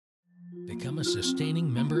Become a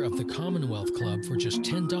sustaining member of the Commonwealth Club for just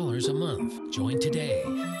 $10 a month. Join today.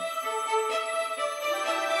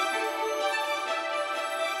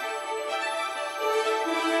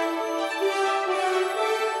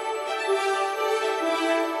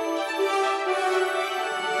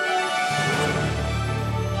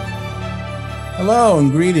 Hello and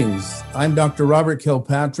greetings. I'm Dr. Robert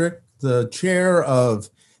Kilpatrick, the chair of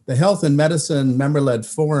the Health and Medicine Member-Led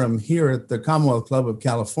Forum here at the Commonwealth Club of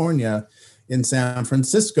California in San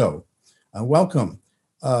Francisco. Welcome.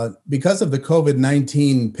 Because of the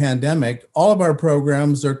COVID-19 pandemic, all of our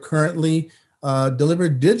programs are currently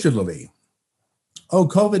delivered digitally. Oh,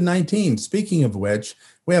 COVID-19, speaking of which,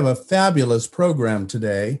 we have a fabulous program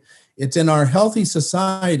today. It's in our Healthy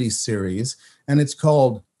Society series, and it's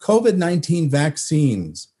called COVID-19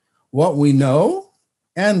 Vaccines, What We Know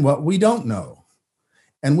and What We Don't Know.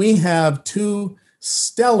 And we have two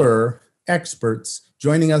stellar experts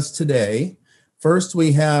joining us today. First,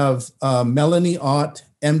 we have Melanie Ott,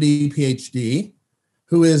 MD, PhD,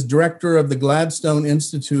 who is director of the Gladstone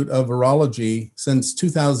Institute of Virology since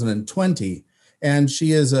 2020. And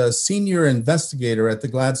she is a senior investigator at the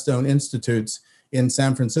Gladstone Institutes in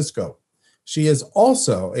San Francisco. She is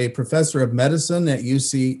also a professor of medicine at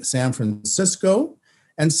UC San Francisco.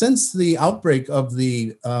 And since the outbreak of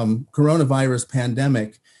the coronavirus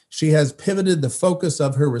pandemic, she has pivoted the focus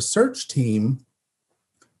of her research team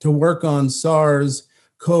to work on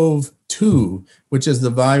SARS-CoV-2, which is the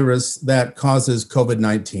virus that causes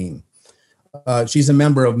COVID-19. She's a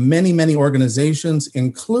member of many, many organizations,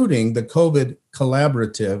 including the COVID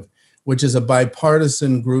Collaborative, which is a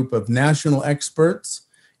bipartisan group of national experts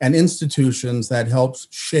and institutions that helps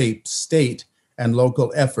shape state and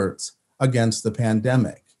local efforts against the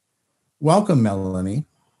pandemic. Welcome, Melanie.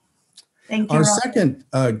 Thank you, Our Rob. second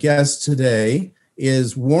guest today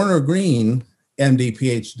is Warner Greene, MD,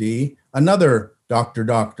 PhD, another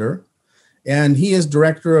doctor, and he is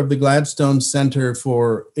director of the Gladstone Center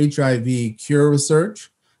for HIV Cure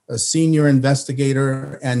Research, a senior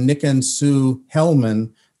investigator, and Nick and Sue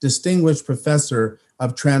Hellman, distinguished professor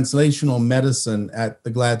of translational medicine at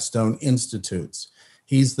the Gladstone Institutes.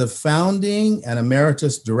 He's the founding and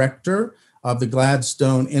emeritus director of the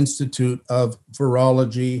Gladstone Institute of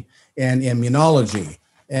Virology and Immunology.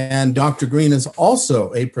 And Dr. Greene is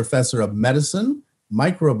also a professor of medicine,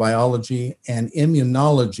 microbiology, and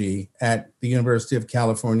immunology at the University of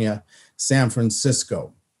California, San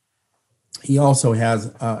Francisco. He also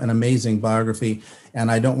has an amazing biography,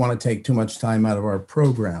 and I don't want to take too much time out of our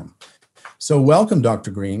program. So welcome,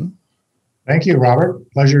 Dr. Greene. Thank you,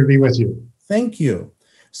 Robert. Pleasure to be with you. Thank you.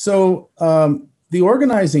 So the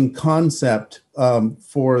organizing concept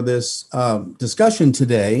for this discussion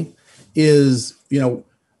today is,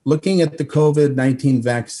 looking at the COVID-19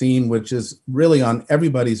 vaccine, which is really on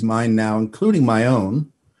everybody's mind now, including my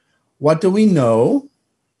own. What do we know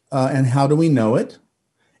and how do we know it?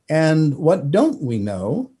 And what don't we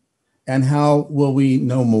know and how will we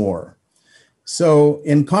know more? So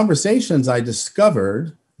in conversations, I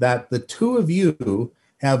discovered that the two of you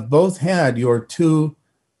have both had your two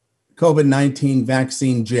COVID-19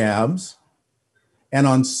 vaccine jabs. And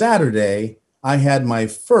on Saturday, I had my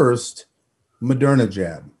first Moderna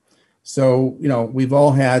jab. So, we've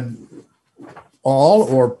all had all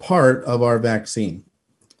or part of our vaccine.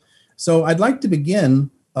 So I'd like to begin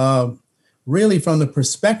really from the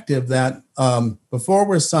perspective that before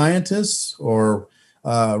we're scientists or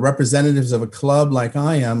representatives of a club like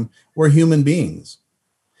I am, we're human beings.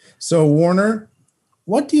 So Warner,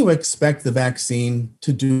 what do you expect the vaccine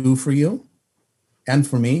to do for you and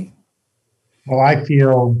for me?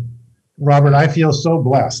 Well, Robert, I feel so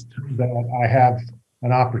blessed that I have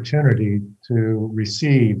an opportunity to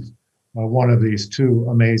receive one of these two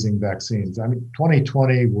amazing vaccines.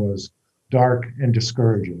 2020 was dark and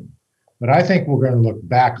discouraging, but I think we're going to look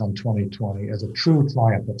back on 2020 as a true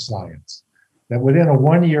triumph of science, that within a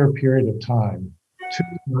 1-year period of time,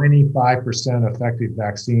 95% effective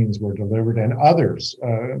vaccines were delivered and others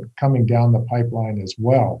coming down the pipeline as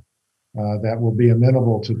well that will be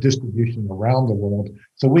amenable to distribution around the world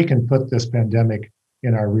so we can put this pandemic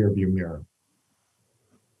in our rearview mirror.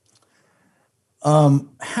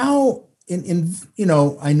 How,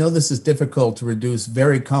 I know this is difficult to reduce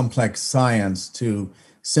very complex science to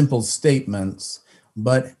simple statements,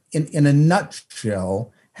 but in a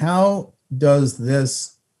nutshell, how does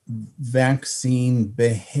this vaccine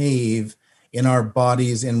behave in our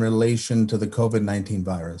bodies in relation to the COVID-19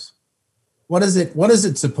 virus? What is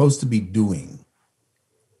it supposed to be doing?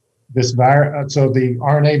 This virus, so the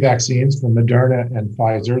RNA vaccines from Moderna and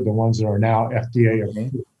Pfizer, the ones that are now FDA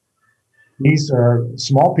approved, These are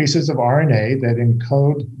small pieces of RNA that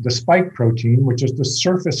encode the spike protein, which is the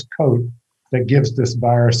surface coat that gives this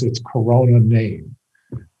virus its corona name.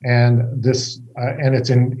 And it's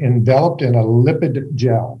enveloped in a lipid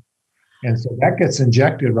gel. And so that gets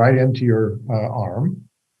injected right into your arm.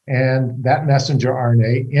 And that messenger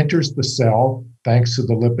RNA enters the cell thanks to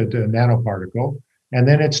the lipid nanoparticle. And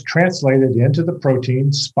then it's translated into the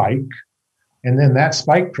protein spike. And then that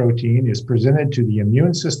spike protein is presented to the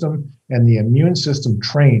immune system, and the immune system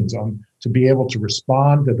trains on to be able to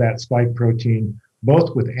respond to that spike protein,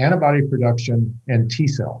 both with antibody production and T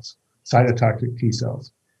cells, cytotoxic T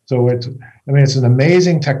cells. So it's an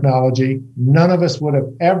amazing technology. None of us would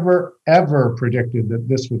have ever predicted that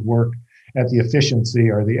this would work at the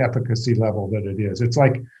efficiency or the efficacy level that it is. It's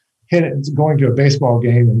like going to a baseball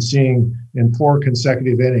game and seeing in 4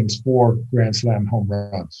 consecutive innings 4 Grand Slam home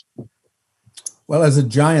runs. Well, as a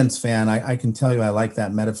Giants fan, I can tell you I like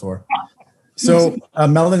that metaphor. So,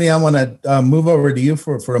 Melanie, I want to move over to you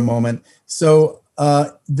for a moment. So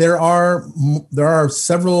there are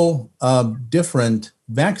several different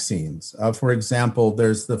vaccines. For example,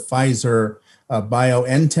 there's the Pfizer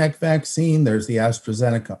BioNTech vaccine. There's the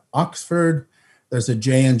AstraZeneca Oxford. There's a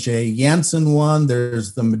J&J Janssen one.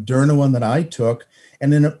 There's the Moderna one that I took.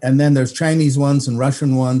 And then there's Chinese ones and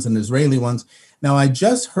Russian ones and Israeli ones. Now, I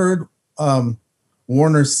just heard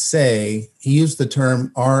Warner say, he used the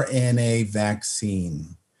term RNA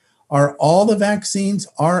vaccine. Are all the vaccines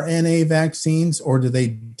RNA vaccines, or do they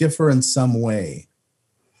differ in some way?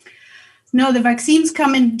 No, the vaccines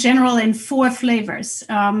come in general in 4 flavors.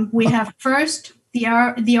 We have first the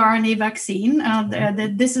RNA vaccine.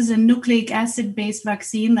 This is a nucleic acid-based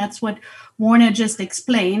vaccine. That's what Warner just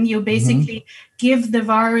explained. You basically give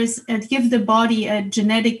the body a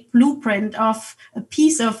genetic blueprint of a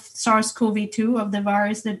piece of SARS-CoV-2, of the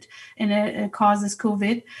virus that causes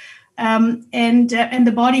COVID. And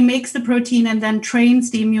the body makes the protein and then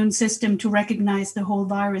trains the immune system to recognize the whole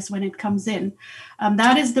virus when it comes in.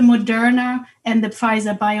 That is the Moderna and the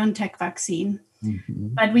Pfizer BioNTech vaccine.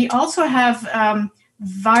 But we also have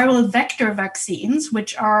viral vector vaccines,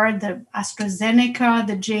 which are the AstraZeneca,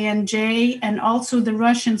 the J&J, and also the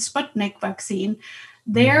Russian Sputnik vaccine.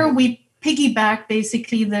 There we piggyback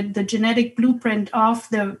basically the genetic blueprint of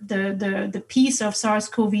the piece of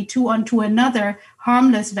SARS-CoV-2 onto another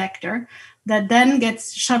harmless vector that then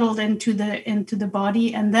gets shuttled into the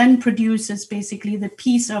body and then produces basically the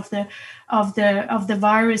piece of the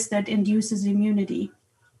virus that induces immunity.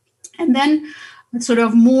 And then sort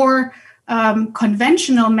of more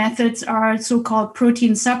conventional methods are so-called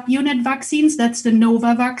protein subunit vaccines. That's the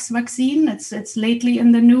Novavax vaccine. It's lately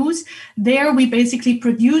in the news. There we basically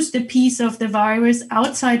produce the piece of the virus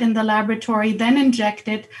outside in the laboratory, then inject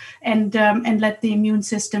it and let the immune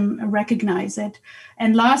system recognize it.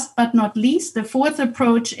 And last but not least, the 4th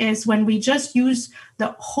approach is when we just use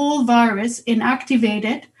the whole virus, inactivate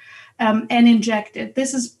it, and inject it.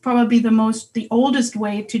 This is probably the oldest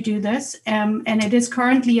way to do this, and it is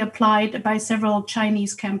currently applied by several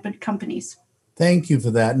Chinese companies. Thank you for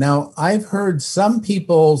that. Now, I've heard some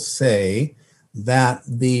people say that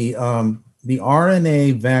the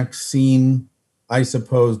RNA vaccine, I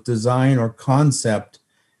suppose, design or concept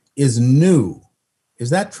is new. Is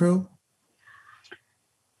that true?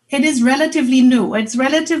 It is relatively new. It's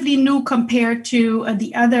relatively new compared to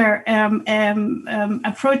the other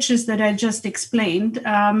approaches that I just explained.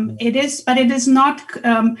 It is not,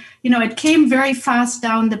 it came very fast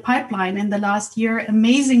down the pipeline in the last year,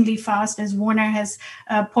 amazingly fast, as Warner has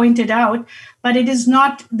pointed out. But this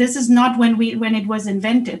is not when it was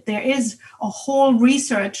invented. There is a whole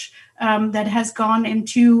research that has gone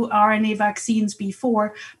into RNA vaccines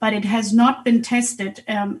before, but it has not been tested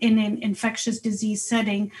in an infectious disease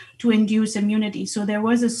setting to induce immunity. So there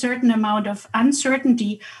was a certain amount of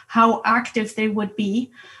uncertainty how active they would be,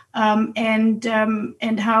 and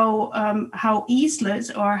how easeless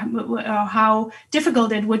or how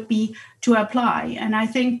difficult it would be to apply. And I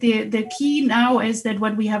think the key now is that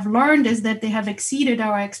what we have learned is that they have exceeded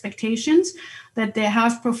our expectations, that they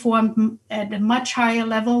have performed at a much higher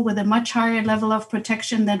level with a much higher level of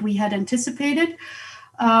protection than we had anticipated.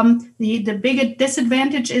 The big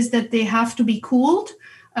disadvantage is that they have to be cooled.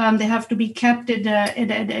 They have to be kept at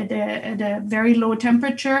a very low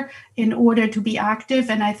temperature in order to be active.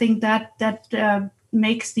 And I think that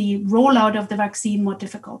makes the rollout of the vaccine more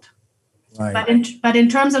difficult. Right. But in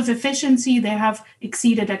terms of efficiency, they have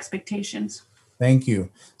exceeded expectations. Thank you.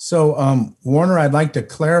 So, Warner, I'd like to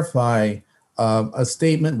clarify a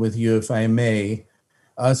statement with you, if I may.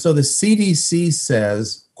 So the CDC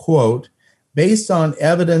says, quote, based on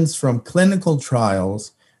evidence from clinical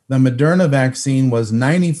trials, the Moderna vaccine was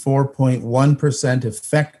 94.1%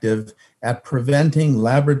 effective at preventing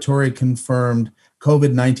laboratory-confirmed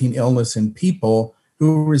COVID-19 illness in people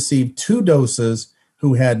who received 2 doses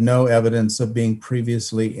who had no evidence of being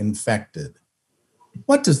previously infected.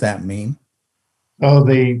 What does that mean? So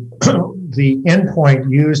the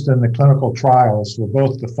endpoint used in the clinical trials for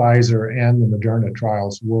both the Pfizer and the Moderna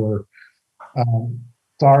trials were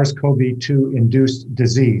SARS-CoV-2 induced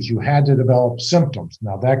disease. You had to develop symptoms.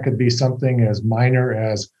 Now that could be something as minor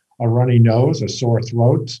as a runny nose, a sore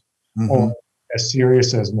throat, or as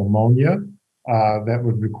serious as pneumonia that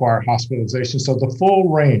would require hospitalization. So the full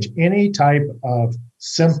range, any type of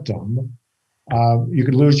symptom, you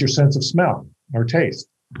could lose your sense of smell or taste.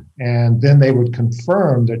 And then they would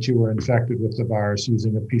confirm that you were infected with the virus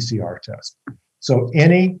using a PCR test. So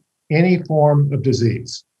any form of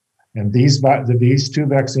disease. And these 2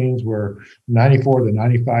 vaccines were 94 to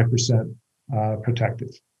 95%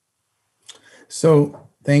 protective. So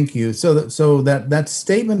thank you. So that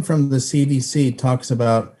statement from the CDC talks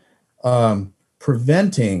about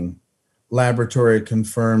preventing laboratory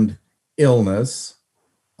confirmed illness.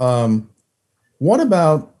 What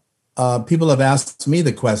about people have asked me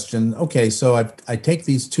the question, okay, so I take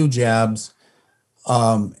these 2 jabs,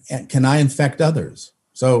 and can I infect others?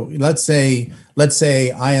 So let's say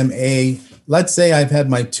I've had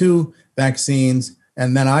my 2 vaccines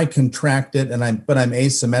and then I contract it and I'm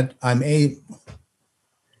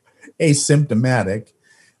asymptomatic.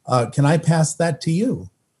 Can I pass that to you?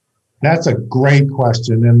 That's a great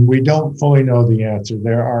question, and we don't fully know the answer.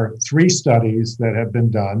 There are 3 studies that have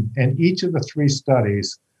been done, and each of the 3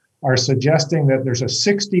 studies are suggesting that there's a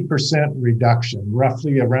 60% reduction,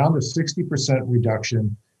 roughly around a 60%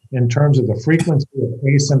 reduction in terms of the frequency of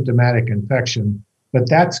asymptomatic infection, but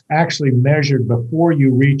that's actually measured before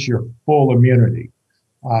you reach your full immunity.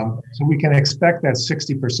 So we can expect that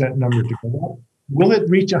 60% number to go up. Will it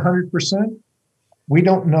reach 100%? We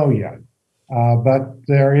don't know yet. But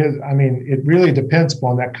it really depends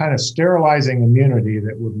upon that kind of sterilizing immunity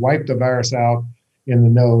that would wipe the virus out in the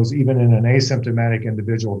nose, even in an asymptomatic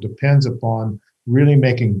individual, depends upon really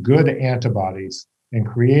making good antibodies and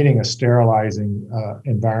creating a sterilizing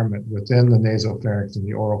environment within the nasopharynx and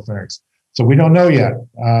the oropharynx. So we don't know yet.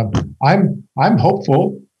 I'm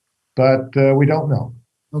hopeful, but we don't know.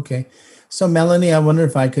 Okay. So Melanie, I wonder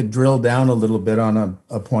if I could drill down a little bit on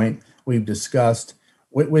a point we've discussed,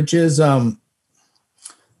 which is,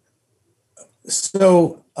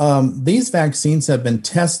 these vaccines have been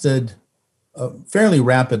tested fairly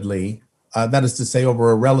rapidly, that is to say,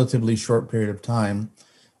 over a relatively short period of time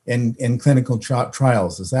in clinical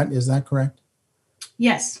trials. Is that correct?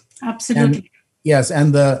 Yes, absolutely.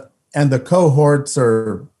 And the cohorts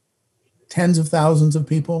are tens of thousands of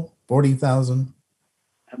people, 40,000?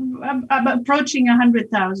 I'm approaching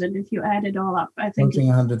 100,000 if you add it all up. I think approaching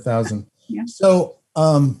 100,000. Yeah. So,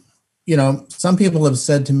 some people have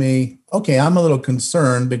said to me, okay, I'm a little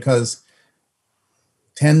concerned because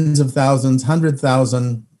tens of thousands,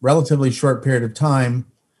 100,000, relatively short period of time,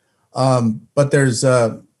 but there's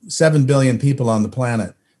 7 billion people on the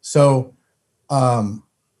planet. So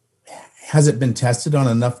has it been tested on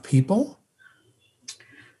enough people?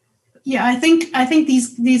 Yeah, I think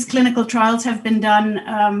these clinical trials have been done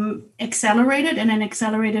in an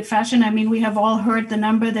accelerated fashion. I mean, we have all heard the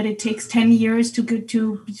number that it takes 10 years to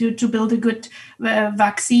build a good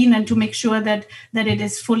vaccine and to make sure that it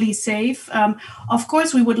is fully safe. Of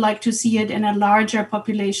course, we would like to see it in a larger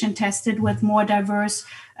population tested with more diverse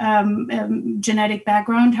genetic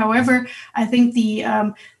background. However, I think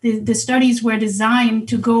the studies were designed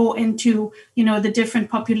to go into the different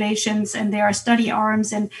populations, and there are study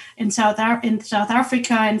arms in South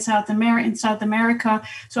Africa and South America.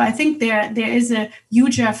 So I think there is a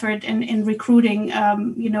huge effort in recruiting a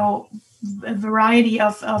variety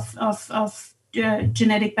of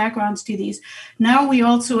genetic backgrounds to these. Now we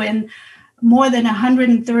also in more than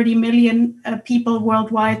 130 million people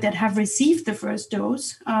worldwide that have received the first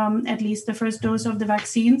dose, at least the first dose of the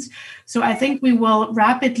vaccines. So I think we will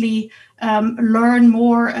rapidly learn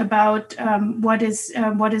more about what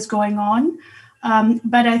is going on.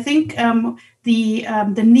 But I think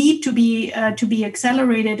the need to be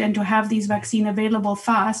accelerated and to have these vaccines available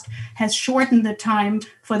fast has shortened the time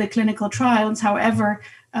for the clinical trials. However,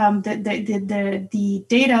 the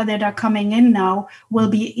data that are coming in now will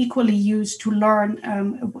be equally used to learn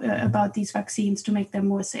about these vaccines to make them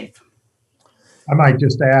more safe. I might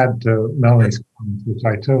just add to Melanie's comments, which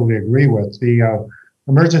I totally agree with. The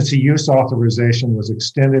emergency use authorization was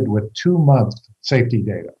extended with 2-month safety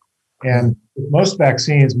data. And with most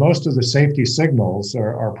vaccines, most of the safety signals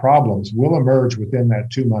or problems will emerge within that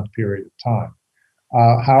 2-month period of time.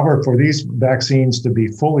 However, for these vaccines to be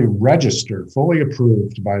fully registered, fully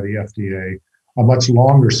approved by the FDA, a much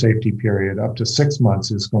longer safety period, up to 6 months,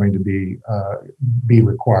 is going to be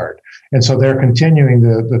required. And so they're continuing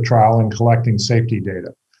the trial and collecting safety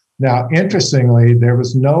data. Now, interestingly,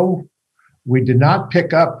 we did not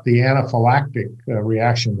pick up the anaphylactic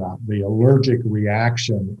reaction, the allergic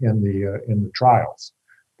reaction in the trials.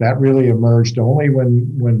 That really emerged only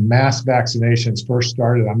when mass vaccinations first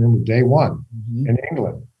started. I remember day one in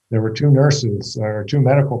England, there were 2 nurses or 2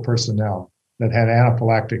 medical personnel that had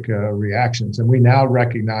anaphylactic reactions. And we now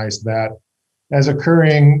recognize that as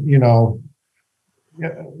occurring,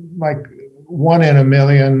 like 1 in a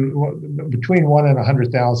million, between 1 in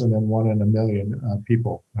 100,000 and 1 in a million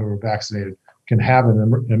people who are vaccinated can have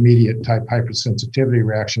an immediate type hypersensitivity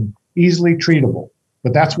reaction, easily treatable.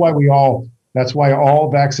 But that's why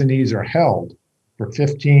all vaccinees are held for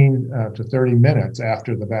 15 to 30 minutes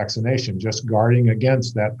after the vaccination, just guarding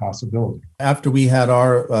against that possibility. After we had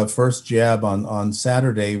our first jab on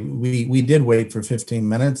Saturday, we did wait for 15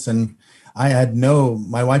 minutes, and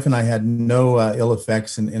my wife and I had no ill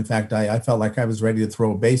effects. And in fact, I felt like I was ready to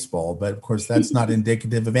throw a baseball, but of course that's not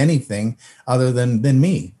indicative of anything other than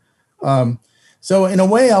me. So in a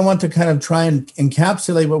way, I want to kind of try and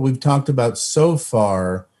encapsulate what we've talked about so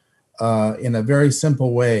far in a very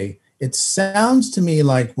simple way. It sounds to me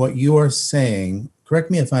like what you are saying, correct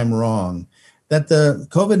me if I'm wrong, that the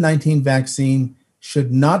COVID-19 vaccine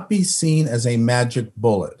should not be seen as a magic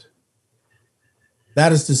bullet.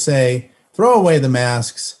 That is to say, throw away the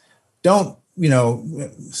masks, don't,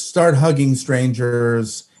 start hugging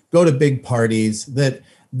strangers, go to big parties, that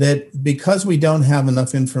because we don't have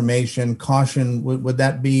enough information, caution, would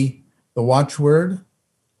that be the watchword?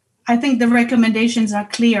 I think the recommendations are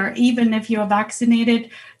clear. Even if you're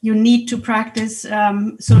vaccinated, you need to practice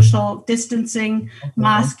social distancing,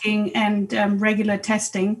 masking, and regular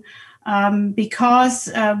testing, because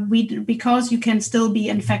you can still be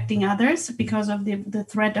infecting others because of the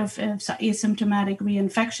threat of asymptomatic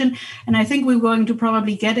reinfection. And I think we're going to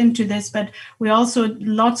probably get into this, but we also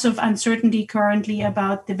lots of uncertainty currently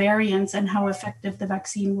about the variants and how effective the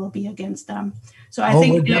vaccine will be against them. So I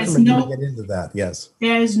think there's no get into that. Yes,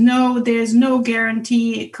 there's no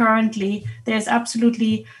guarantee currently. There's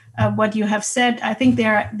absolutely what you have said. I think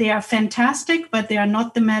they are fantastic, but they are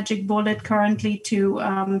not the magic bullet currently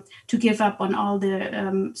to give up on all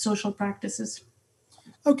the social practices.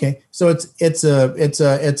 Okay, so it's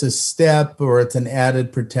a step, or it's an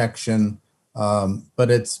added protection,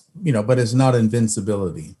 but it's not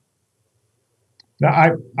invincibility.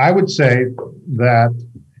 Now, I would say that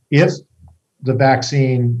if the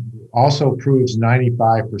vaccine also proves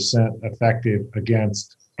 95% effective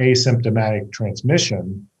against asymptomatic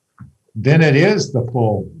transmission, then it is the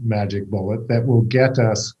full magic bullet that will get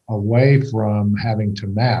us away from having to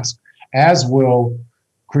mask, as will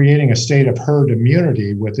creating a state of herd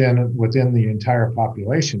immunity within the entire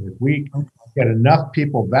population. If we get enough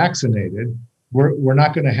people vaccinated, we're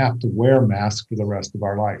not going to have to wear masks for the rest of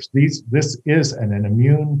our lives. This is an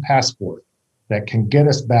immune passport that can get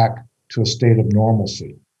us back to a state of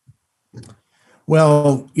normalcy.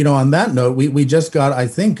 Well, on that note, we just got, I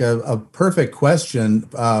think, a perfect question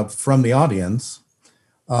from the audience.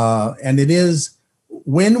 And it is,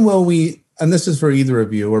 when will we, and this is for either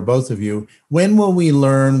of you or both of you, when will we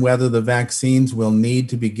learn whether the vaccines will need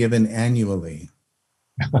to be given annually?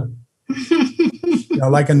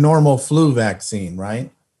 Like a normal flu vaccine,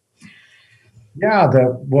 right? Yeah,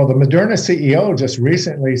 the Moderna CEO just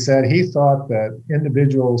recently said he thought that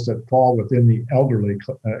individuals that fall within the elderly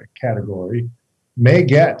category may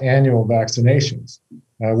get annual vaccinations,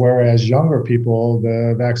 whereas younger people,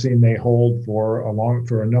 the vaccine may hold for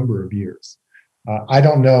a number of years. I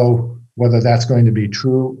don't know whether that's going to be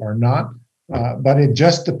true or not, but it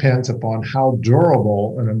just depends upon how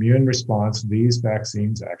durable an immune response these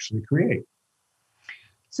vaccines actually create.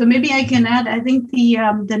 So maybe I can add, I think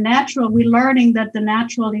we're learning that the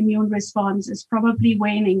natural immune response is probably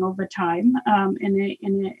waning over time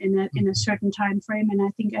in a certain time frame. And I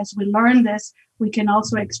think as we learn this, we can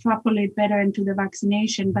also extrapolate better into the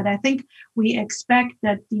vaccination. But I think we expect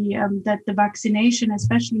that the vaccination,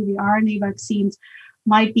 especially the RNA vaccines,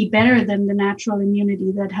 might be better than the natural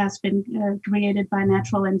immunity that has been created by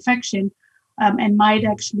natural infection. And might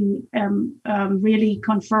actually really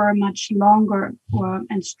confer much longer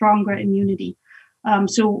and stronger immunity.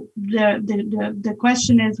 So the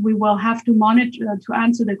question is, we will have to monitor, to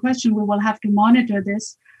answer the question, we will have to monitor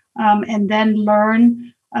this and then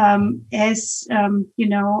learn as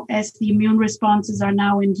the immune responses are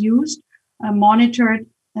now induced, monitored,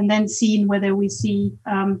 and then seen whether we see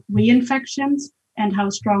reinfections and how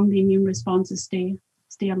strong the immune responses stay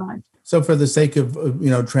alive. So for the sake of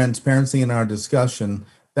transparency in our discussion,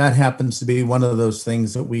 that happens to be one of those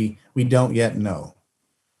things that we don't yet know.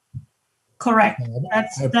 Correct.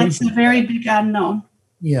 That's a very big unknown.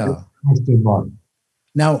 Yeah.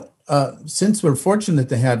 Now, since we're fortunate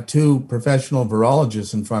to have two professional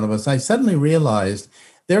virologists in front of us, I suddenly realized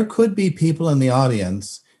there could be people in the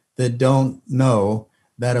audience that don't know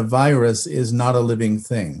that a virus is not a living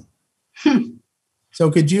thing. So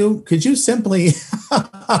could you simply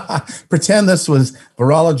pretend this was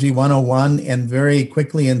Virology 101 and very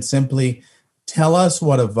quickly and simply tell us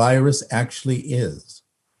what a virus actually is?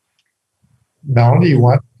 Melanie, you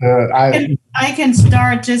want? I can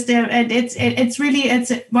start. Just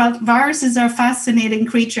viruses are fascinating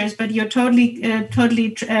creatures, but you're totally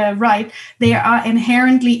right. They are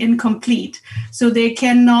inherently incomplete, so they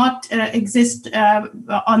cannot exist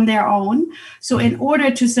on their own. So, in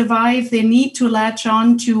order to survive, they need to latch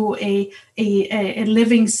on to a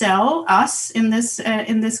living cell, us in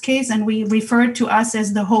this case, and we refer to us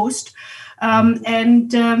as the host.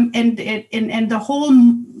 And the whole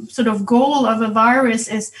sort of goal of a virus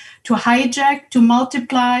is to hijack, to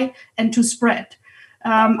multiply, and to spread.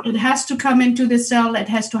 It has to come into the cell. It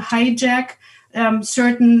has to hijack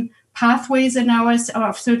certain pathways in or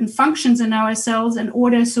certain functions in our cells in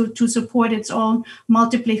order to support its own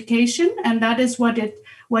multiplication. And that is what it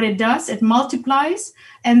does. It multiplies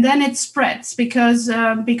and then it spreads because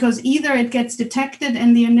either it gets detected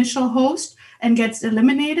in the initial host and gets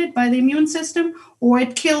eliminated by the immune system, or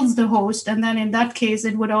it kills the host, and then in that case,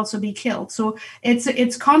 it would also be killed. So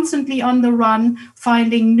it's constantly on the run,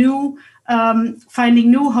 finding new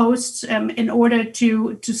hosts in order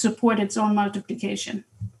to support its own multiplication.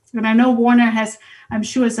 And I know Warner has, I'm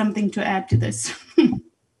sure, something to add to this.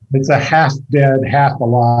 It's a half-dead,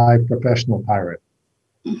 half-alive professional pirate.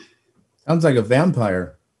 Sounds like a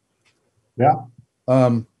vampire. Yeah.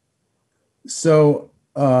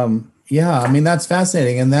 Yeah, I mean, that's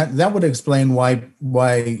fascinating. And that would explain why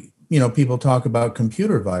people talk about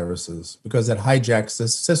computer viruses, because it hijacks the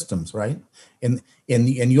systems, right? In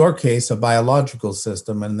your case, a biological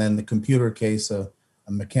system, and then the computer case, a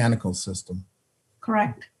mechanical system.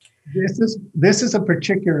 Correct. This is a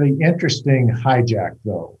particularly interesting hijack,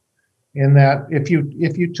 though, in that if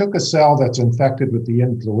you took a cell that's infected with the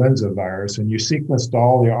influenza virus and you sequenced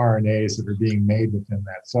all the RNAs that are being made within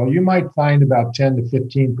that cell, you might find about 10 to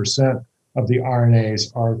 15% of the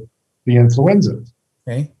RNAs are the influenza.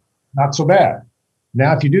 Okay. Not so bad.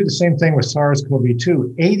 Now, if you do the same thing with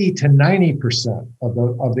SARS-CoV-2, 80 to 90% of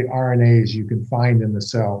the RNAs you can find in the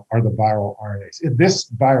cell are the viral RNAs. This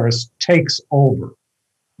virus takes over.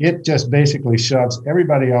 It just basically shoves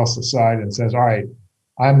everybody else aside and says, all right,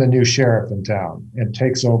 I'm the new sheriff in town, and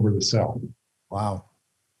takes over the cell. Wow.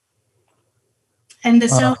 And the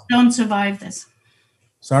cells don't survive this.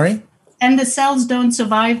 Sorry? And the cells don't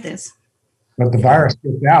survive this. But the virus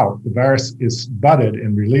gets out. The virus is budded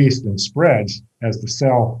and released and spreads as the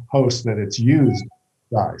cell host that it's used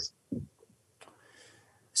dies.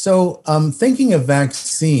 So thinking of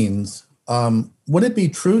vaccines, would it be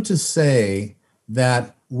true to say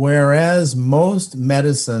that whereas most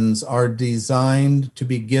medicines are designed to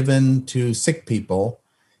be given to sick people,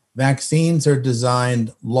 vaccines are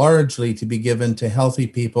designed largely to be given to healthy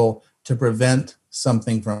people to prevent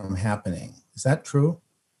something from happening? Is that true?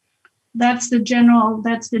 That's the general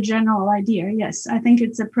idea. Yes, I think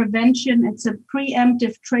it's a prevention. It's a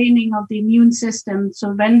preemptive training of the immune system.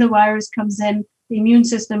 So when the virus comes in, the immune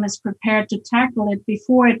system is prepared to tackle it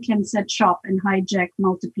before it can set shop and hijack,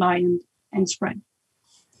 multiply, and spread.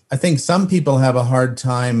 I think some people have a hard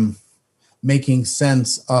time making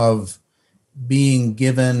sense of being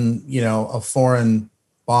given, a foreign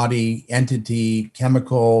body, entity,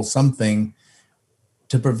 chemical, something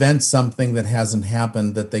to prevent something that hasn't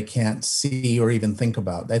happened that they can't see or even think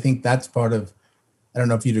about. I think that's part of, I don't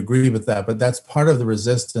know if you'd agree with that, but that's part of the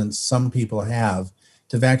resistance some people have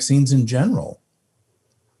to vaccines in general.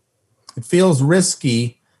 It feels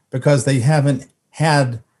risky because they haven't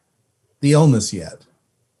had the illness yet.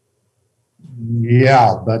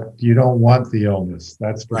 Yeah, but you don't want the illness.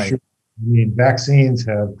 That's for sure. I mean, vaccines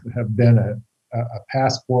have been a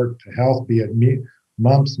passport to health, be it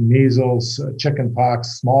mumps, measles,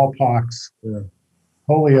 chickenpox, smallpox,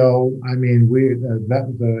 polio. I mean,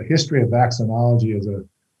 the history of vaccinology is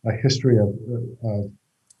a history of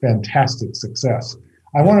fantastic success.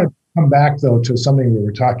 I want to come back, though, to something we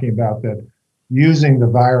were talking about, that using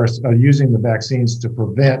the vaccines to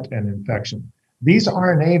prevent an infection. These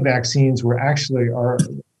RNA vaccines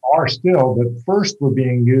are still, but first were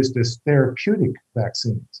being used as therapeutic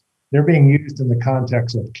vaccines. They're being used in the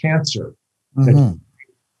context of cancer Mm-hmm.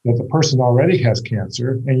 that the person already has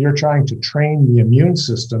cancer, and you're trying to train the immune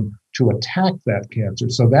system to attack that cancer.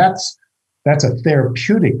 So that's a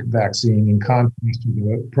therapeutic vaccine in contrast to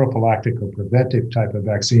the prophylactic or preventive type of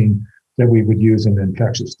vaccine that we would use in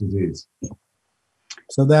infectious disease.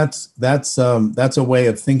 So that's a way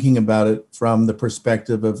of thinking about it from the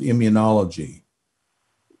perspective of immunology.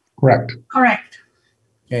 Correct. Correct.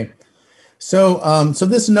 Okay. So so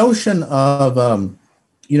this notion of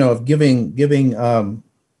of giving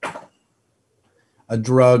a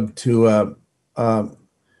drug to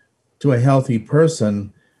a healthy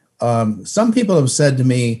person, some people have said to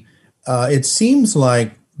me, it seems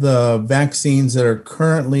like the vaccines that are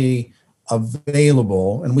currently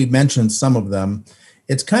available, and we've mentioned some of them,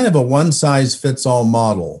 it's kind of a one-size-fits-all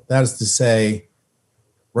model. That is to say,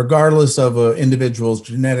 regardless of an individual's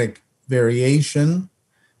genetic variation,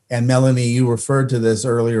 and Melanie, you referred to this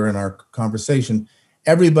earlier in our conversation,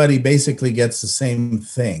 everybody basically gets the same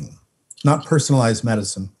thing, not personalized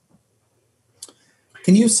medicine.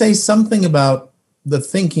 Can you say something about the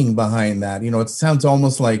thinking behind that? It sounds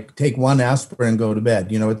almost like take one aspirin and go to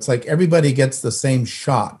bed. It's like everybody gets the same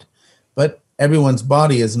shot, but everyone's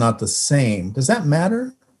body is not the same. Does that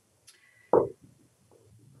matter?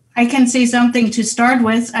 I can say something to start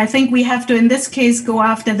with. I think we have to, in this case, go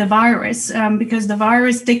after the virus because the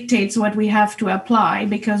virus dictates what we have to apply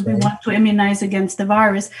because we want to immunize against the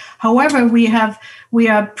virus. However, we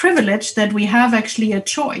are privileged that we have actually a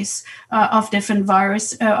choice of different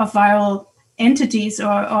viral entities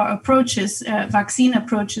or approaches, vaccine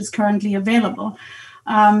approaches currently available.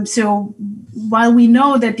 So while we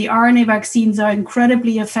know that the RNA vaccines are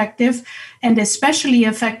incredibly effective and especially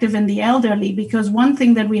effective in the elderly, because one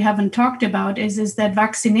thing that we haven't talked about is that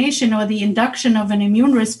vaccination or the induction of an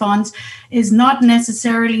immune response is not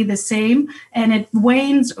necessarily the same and it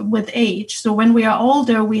wanes with age. So when we are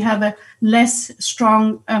older, we have a less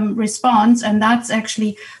strong response, and that's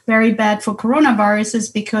actually very bad for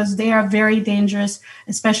coronaviruses because they are very dangerous,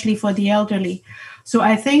 especially for the elderly. So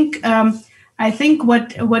I think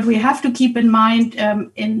what we have to keep in mind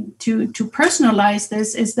to personalize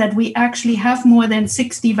this is that we actually have more than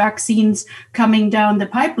 60 vaccines coming down the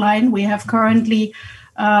pipeline. We have currently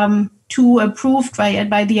 2 approved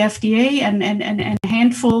by the FDA and a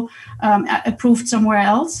handful approved somewhere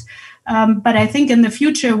else. But I think in the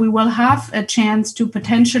future, we will have a chance to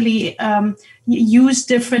potentially use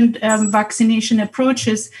different vaccination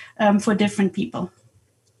approaches for different people.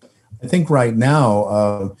 I think right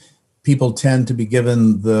now, people tend to be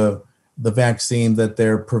given the vaccine that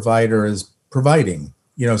their provider is providing,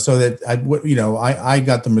 so that I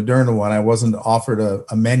got the Moderna one. I wasn't offered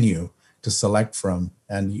a menu to select from.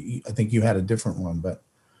 And I think you had a different one, but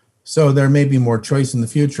so there may be more choice in the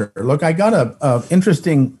future. Look, I got a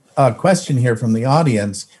interesting question here from the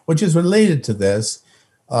audience, which is related to this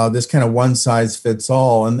kind of one size fits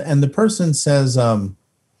all. And the person says,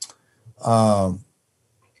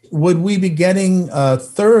 would we be getting a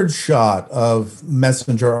third shot of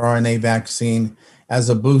messenger RNA vaccine as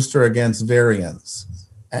a booster against variants?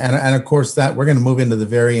 And of course, that we're going to move into the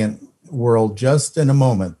variant world just in a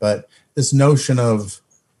moment. But this notion of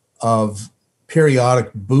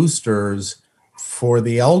periodic boosters for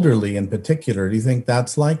the elderly in particular, do you think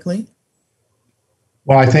that's likely?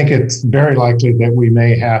 Well, I think it's very likely that we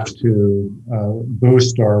may have to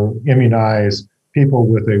boost or immunize people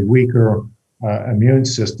with a weaker immune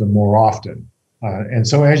system more often. And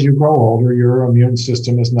so as you grow older, your immune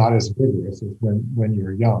system is not as vigorous as when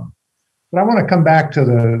you're young. But I want to come back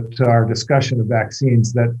to our discussion of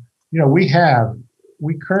vaccines that,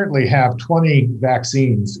 we currently have 20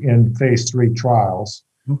 vaccines in phase 3 trials.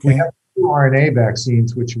 Okay. We have 2 RNA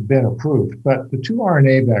vaccines which have been approved, but the 2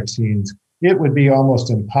 RNA vaccines, it would be almost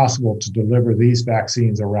impossible to deliver these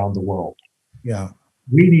vaccines around the world. Yeah.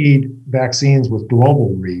 We need vaccines with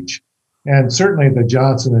global reach. And certainly the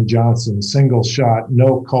Johnson & Johnson single shot,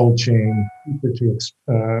 no cold chain, to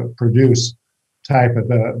produce type of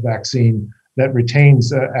vaccine that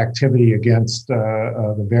retains activity against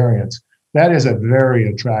the variants. That is a very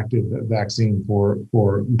attractive vaccine for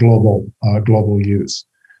global use.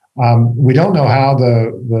 We don't know how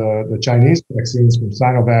the Chinese vaccines from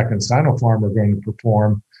Sinovac and Sinopharm are going to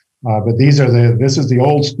perform, but this is the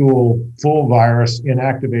old school full virus,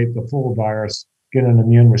 inactivate the full virus, get an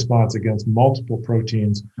immune response against multiple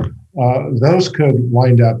proteins. Those could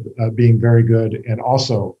wind up being very good, and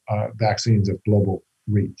also vaccines of global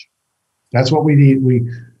reach. That's what we need.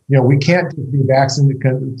 We can't just be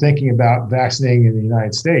thinking about vaccinating in the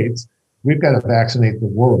United States. We've got to vaccinate the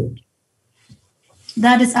world.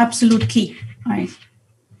 That is absolute key. Right.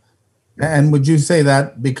 And would you say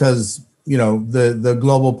that because the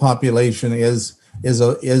global population is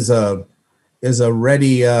a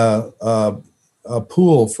ready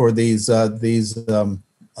pool for these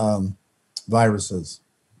viruses.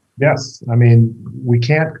 Yes, I mean, we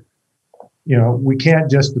can't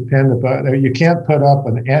just depend upon, you can't put up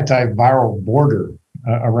an antiviral border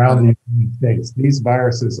around the United States. These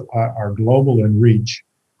viruses are global in reach,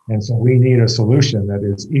 and so we need a solution that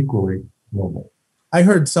is equally global. I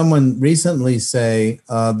heard someone recently say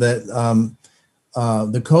that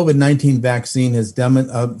the COVID-19 vaccine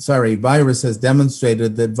virus has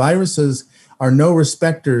demonstrated that viruses are no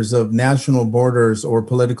respecters of national borders or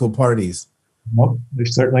political parties. Nope, they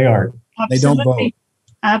certainly aren't. Absolutely. They don't vote.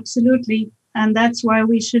 Absolutely. And that's why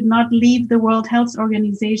we should not leave the World Health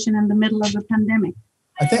Organization in the middle of a pandemic.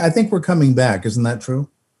 I think we're coming back. Isn't that true?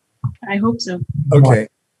 I hope so. Okay.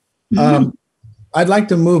 I'd like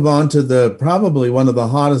to move on to probably one of the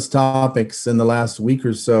hottest topics in the last week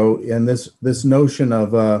or so, and this notion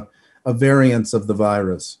of a variants of the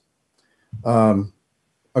virus.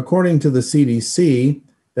 According to the CDC,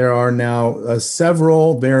 there are now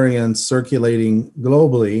several variants circulating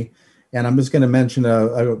globally, and I'm just going to mention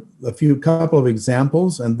a couple of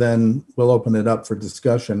examples, and then we'll open it up for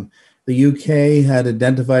discussion. The UK had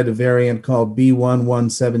identified a variant called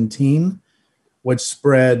B.1.1.17, which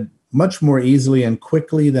spread much more easily and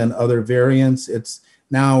quickly than other variants. It's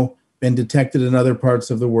now been detected in other parts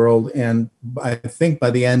of the world, and I think by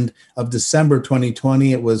the end of December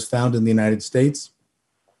 2020, it was found in the United States.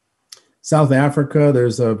 South Africa,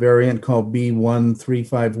 there's a variant called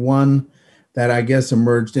B.1.351 that I guess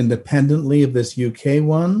emerged independently of this UK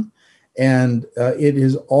one. And it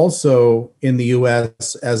is also in the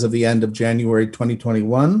US as of the end of January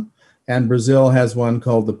 2021. And Brazil has one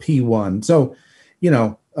called the P1. So,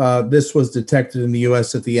 this was detected in the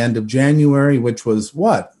US at the end of January, which was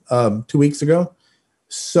 2 weeks ago.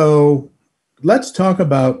 So let's talk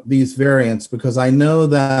about these variants, because I know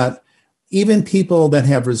that even people that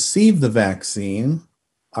have received the vaccine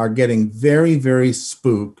are getting very, very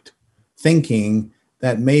spooked, thinking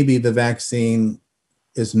that maybe the vaccine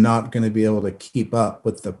is not going to be able to keep up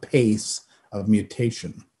with the pace of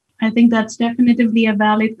mutation. I think that's definitely a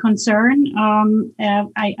valid concern.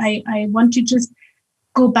 I want to just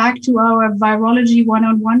go back to our virology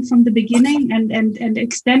 101 from the beginning and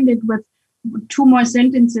extend it with two more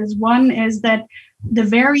sentences. One is that the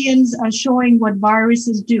variants are showing what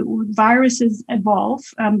viruses do. Viruses evolve,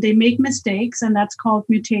 they make mistakes, and that's called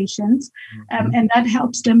mutations. And that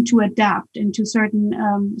helps them to adapt into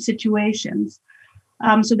certain situations.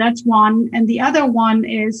 So that's one. And the other one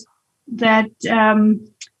is that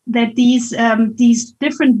these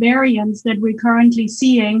different variants that we're currently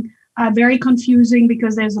seeing are very confusing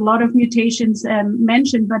because there's a lot of mutations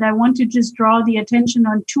mentioned, but I want to just draw the attention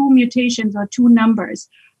on two mutations or two numbers.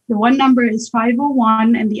 The one number is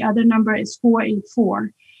 501 and the other number is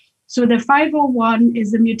 484. So the 501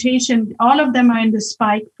 is the mutation. All of them are in the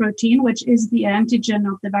spike protein, which is the antigen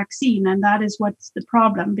of the vaccine. And that is what's the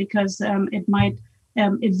problem, because it might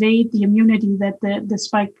evade the immunity that the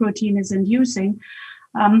spike protein is inducing.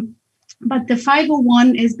 But the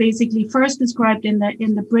 501 is basically first described in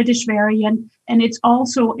the British variant, and it's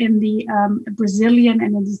also in the Brazilian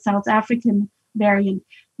and in the South African variant.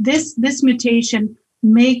 This mutation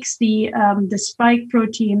makes the spike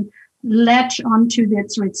protein latch onto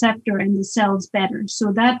its receptor in the cells better.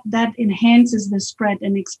 So that enhances the spread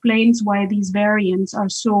and explains why these variants are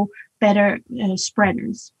so better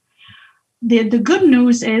spreaders. The good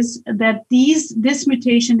news is that this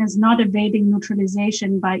mutation is not evading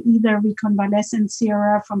neutralization by either reconvalescent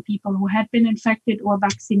sera from people who had been infected or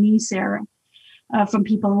vaccinee sera from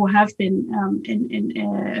people who have been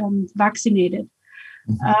vaccinated.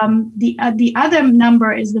 The other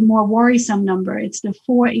number is the more worrisome number. It's the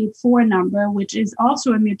 484 number, which is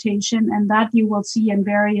also a mutation, and that you will see in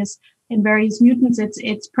various mutants.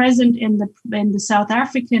 It's present in the South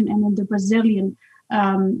African and in the Brazilian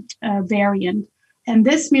variant. And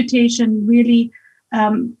this mutation really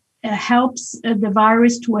helps the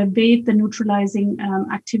virus to evade the neutralizing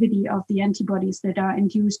activity of the antibodies that are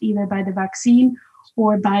induced either by the vaccine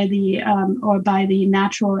or by the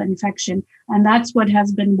natural infection. And that's what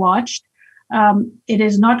has been watched. It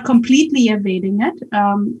is not completely evading it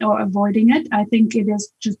or avoiding it. I think it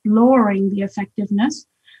is just lowering the effectiveness.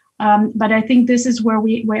 But I think this is where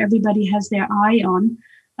everybody has their eye on.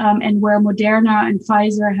 And where Moderna and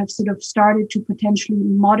Pfizer have sort of started to potentially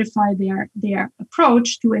modify their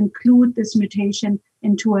approach to include this mutation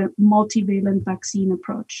into a multivalent vaccine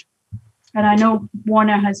approach. And I know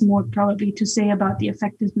Warner has more probably to say about the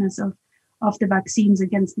effectiveness of the vaccines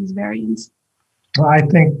against these variants. I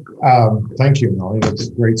think, thank you, Molly. That's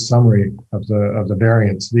a great summary of the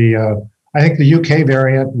variants. I think the UK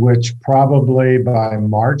variant, which probably by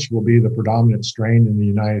March will be the predominant strain in the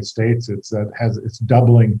United States, it's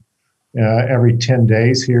doubling every 10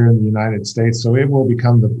 days here in the United States, so it will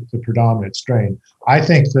become the predominant strain. I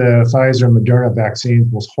think the Pfizer and Moderna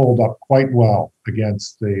vaccines will hold up quite well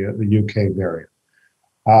against the UK variant.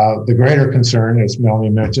 The greater concern, as Melanie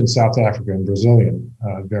mentioned, South African and Brazilian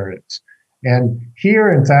variants. And here,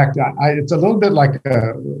 in fact, it's a little bit like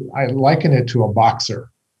I liken it to a boxer,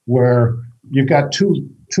 where you've got two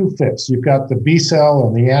fifths. You've got the B cell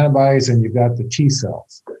and the antibodies, and you've got the T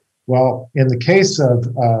cells. Well, in the case of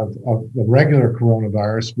the regular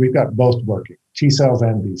coronavirus, we've got both working, T cells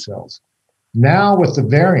and B cells. Now with the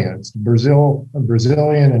variants,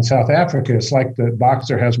 Brazilian and South Africa, it's like the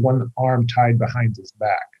boxer has one arm tied behind his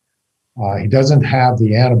back. He doesn't have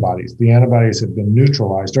the antibodies. The antibodies have been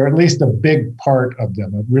neutralized, or at least a big part of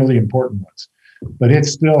them, really important ones. But it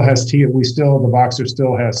still has the boxer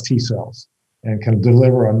still has T cells and can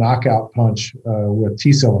deliver a knockout punch with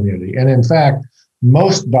T cell immunity. And in fact,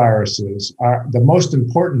 most viruses are the most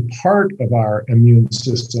important part of our immune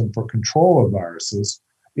system for control of viruses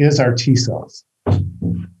is our T cells.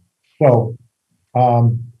 So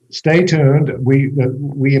stay tuned. We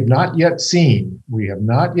have not yet seen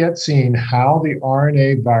how the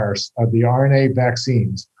RNA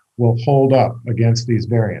vaccines will hold up against these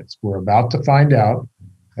variants. We're about to find out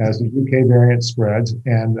as the UK variant spreads,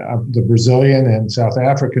 and the Brazilian and South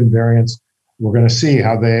African variants. We're going to see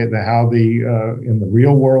how in the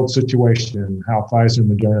real world situation, how Pfizer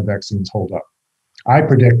and Moderna vaccines hold up. I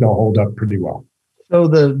predict they'll hold up pretty well. So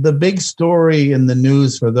the big story in the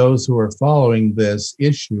news for those who are following this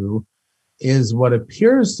issue is what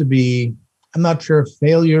appears to be, I'm not sure if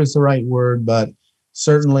failure is the right word, but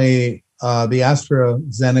certainly the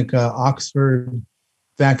AstraZeneca Oxford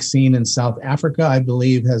vaccine in South Africa, I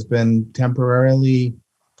believe, has been temporarily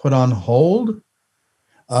put on hold.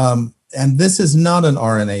 And this is not an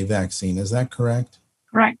RNA vaccine, is that correct?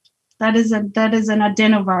 Correct. That is an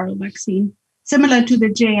adenoviral vaccine, similar to the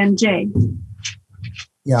J&J.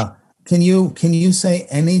 Yeah. Can you say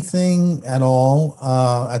anything at all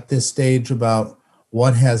at this stage about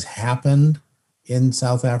what has happened in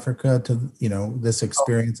South Africa to this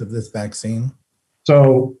experience of this vaccine?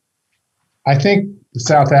 So I think the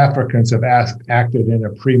South Africans have acted in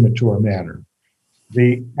a premature manner.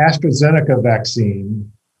 The AstraZeneca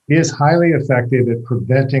vaccine is highly effective at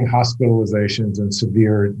preventing hospitalizations and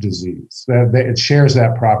severe disease. It shares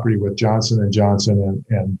that property with Johnson & Johnson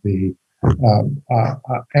and the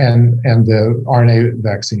RNA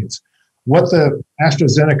vaccines. What the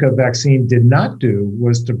AstraZeneca vaccine did not do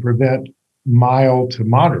was to prevent mild to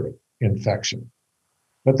moderate infection.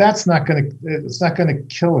 But it's not going to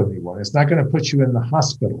kill anyone. It's not going to put you in the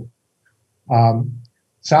hospital.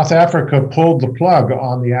 South Africa pulled the plug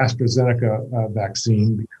on the AstraZeneca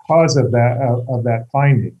vaccine because of that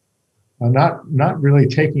finding, not really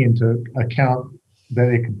taking into account that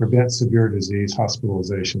it can prevent severe disease,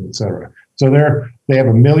 hospitalization, et cetera. So they have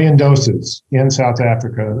 1 million doses in South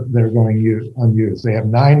Africa that are going unused. They have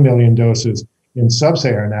 9 million doses in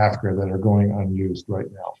sub-Saharan Africa that are going unused right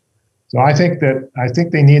now. So I think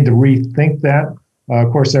they need to rethink that.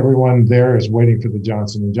 Of course, everyone there is waiting for the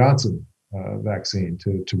Johnson & Johnson vaccine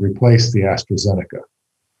to replace the AstraZeneca.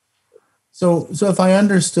 So if I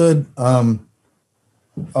understood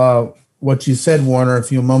what you said, Warner, a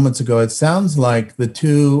few moments ago, it sounds like the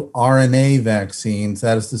two RNA vaccines,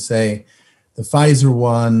 that is to say, the Pfizer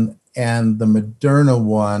one and the Moderna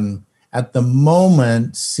one, at the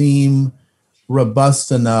moment seem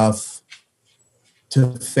robust enough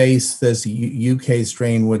to face this UK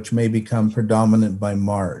strain, which may become predominant by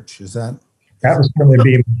March. Is that? That was going to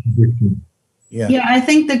be my prediction. Yeah, I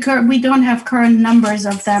think we don't have current numbers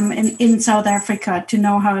of them in South Africa to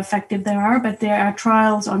know how effective they are, but there are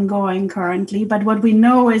trials ongoing currently. But what we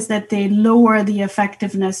know is that they lower the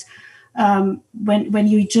effectiveness when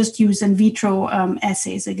you just use in vitro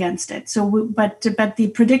assays against it. So, but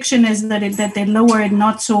the prediction is that they lower it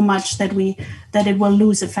not so much that it will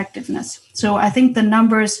lose effectiveness. So I think the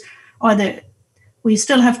numbers we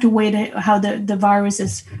still have to wait how the virus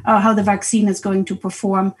is, how the vaccine is going to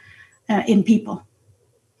perform in people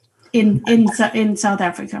in South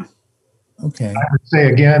Africa. Okay. I would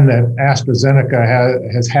say again that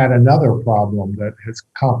AstraZeneca has had another problem that has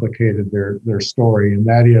complicated their story, and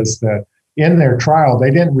that is that in their trial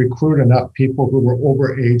they didn't recruit enough people who were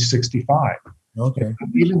over age 65. Okay.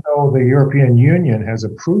 Even though the European Union has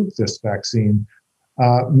approved this vaccine,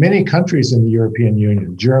 many countries in the European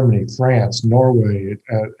Union, Germany, France, Norway,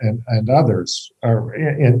 and others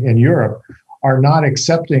in Europe, are not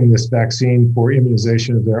accepting this vaccine for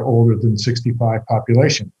immunization of their older than 65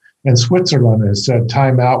 population. And Switzerland has said,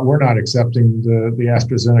 time out, we're not accepting the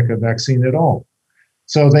AstraZeneca vaccine at all.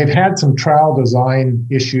 So they've had some trial design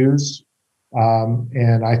issues.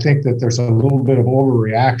 And I think that there's a little bit of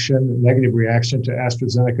overreaction, negative reaction to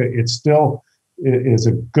AstraZeneca. It still is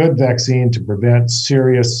a good vaccine to prevent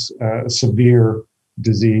serious, severe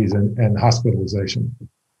disease and hospitalization.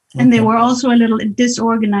 And they were also a little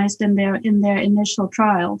disorganized in their initial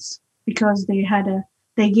trials because they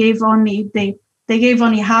gave only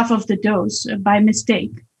half of the dose by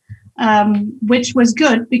mistake, which was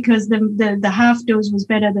good because the half dose was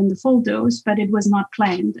better than the full dose, but it was not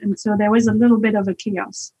planned, and so there was a little bit of a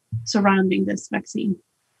chaos surrounding this vaccine.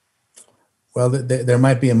 Well, there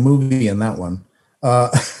might be a movie in that one.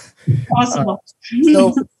 Possible.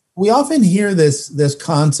 So we often hear this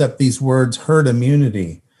concept, these words, herd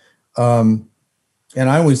immunity. And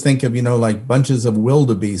I always think of, like bunches of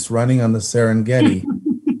wildebeest running on the Serengeti.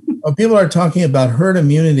 People are talking about herd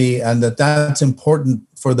immunity and that's important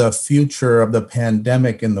for the future of the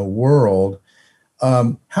pandemic in the world.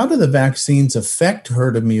 How do the vaccines affect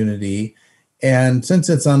herd immunity? And since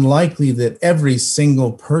it's unlikely that every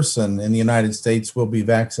single person in the United States will be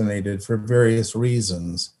vaccinated for various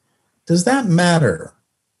reasons, does that matter?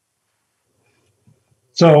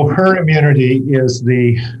 So herd immunity is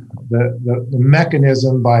the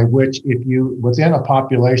mechanism by which within a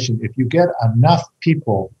population, if you get enough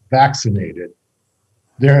people vaccinated,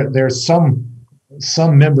 there's some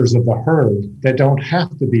members of the herd that don't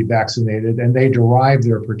have to be vaccinated, and they derive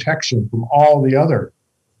their protection from all the other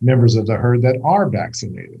members of the herd that are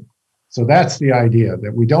vaccinated. So that's the idea,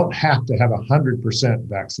 that we don't have to have 100%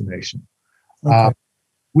 vaccination. Okay.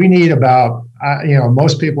 We need about,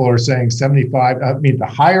 most people are saying 75. The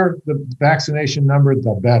higher the vaccination number,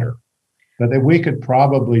 the better. But that we could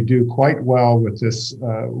probably do quite well with this,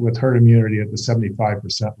 with herd immunity at the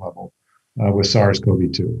 75% level with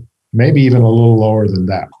SARS-CoV-2. Maybe even a little lower than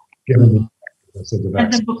that, given the effectiveness of the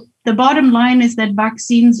vaccine. The bottom line is that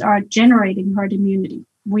vaccines are generating herd immunity.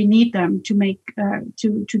 We need them to make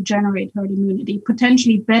to generate herd immunity,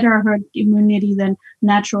 potentially better herd immunity than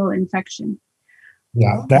natural infection.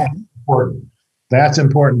 Yeah, that's important. That's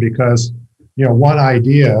important because, one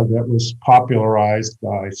idea that was popularized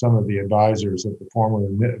by some of the advisors of the former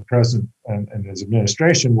president and his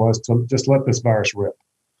administration was to just let this virus rip.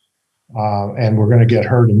 And we're going to get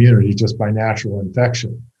herd immunity just by natural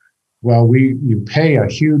infection. Well, you pay a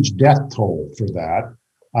huge death toll for that.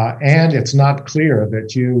 And it's not clear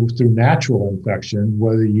that through natural infection,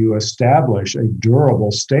 whether you establish a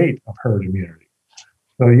durable state of herd immunity.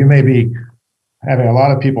 So you may be having a lot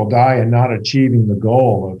of people die and not achieving the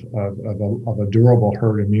goal of a durable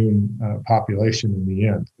herd immune population in the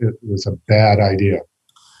end. It was a bad idea.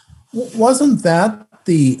 Wasn't that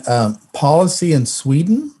the policy in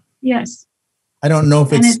Sweden? Yes. I don't know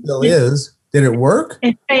if it still is. Did it work?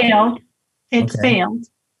 It failed. It failed.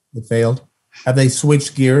 It failed. Have they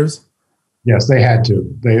switched gears? Yes, they had to.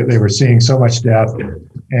 They were seeing so much death,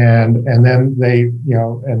 and then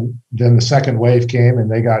and then the second wave came, and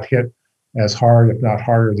they got hit as hard, if not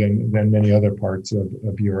harder, than many other parts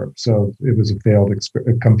of Europe. So it was a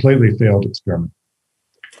completely failed experiment.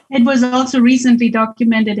 It was also recently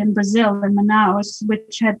documented in Brazil, in Manaus,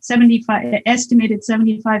 which had estimated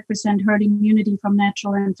 75% herd immunity from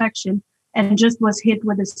natural infection, and just was hit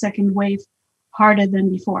with a second wave harder than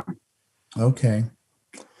before. Okay.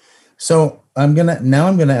 So I'm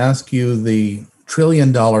gonna ask you the $1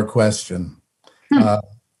 trillion question.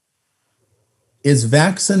 Is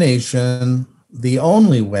vaccination the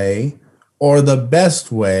only way or the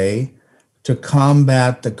best way to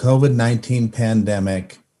combat the COVID-19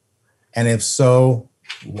 pandemic? And if so,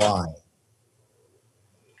 why?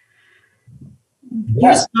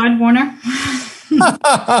 You start, Warner.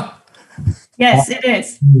 Yes, it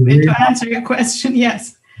is. To answer your question,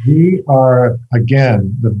 yes. We are,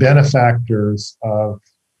 again, the benefactors of,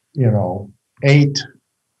 8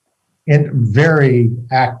 very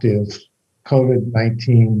active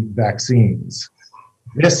COVID-19 vaccines.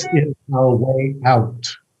 This is our way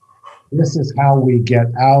out. This is how we get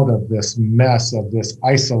out of this mess, of this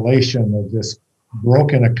isolation, of this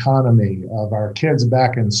broken economy, of our kids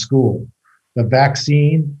back in school. The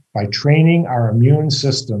vaccine, by training our immune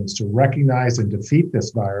systems to recognize and defeat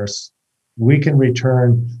this virus, we can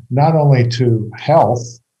return not only to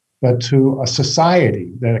health, but to a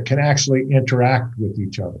society that can actually interact with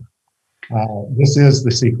each other. This is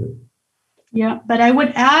the secret. Yeah, but I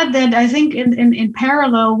would add that I think in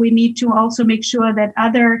parallel, we need to also make sure that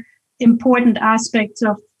other important aspects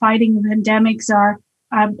of fighting pandemics are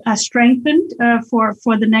strengthened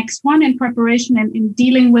for the next one in preparation and in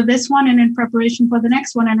dealing with this one and in preparation for the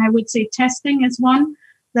next one. And I would say testing is one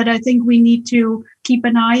that I think we need to keep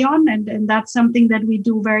an eye on. And that's something that we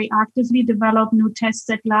do very actively, develop new tests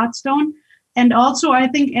at Gladstone. And also, I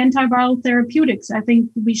think antiviral therapeutics, I think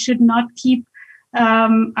we should not keep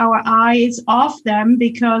our eyes off them,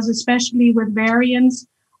 because especially with variants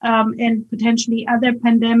and potentially other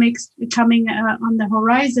pandemics coming on the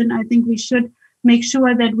horizon, I think we should make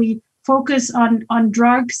sure that we focus on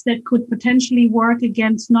drugs that could potentially work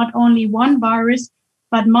against not only one virus,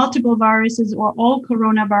 but multiple viruses or all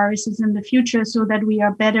coronaviruses in the future, so that we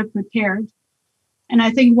are better prepared. And I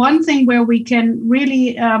think one thing where we can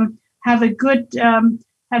really have a good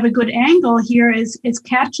angle here is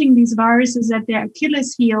catching these viruses at their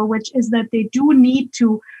Achilles heel, which is that they do need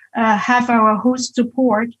to have our host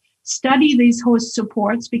support, study these host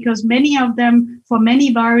supports, because many of them for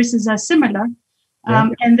many viruses are similar.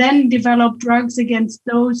 And then develop drugs against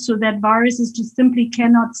those, so that viruses just simply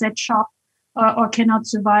cannot set shop or cannot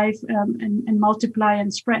survive and multiply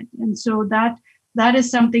and spread. And so that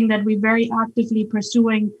is something that we're very actively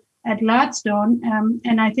pursuing at Gladstone.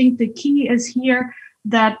 And I think the key is here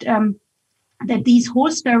that these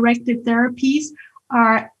host-directed therapies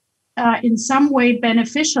are in some way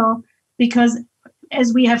beneficial, because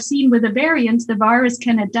as we have seen with the variants, the virus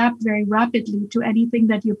can adapt very rapidly to anything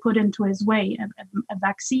that you put into its way, a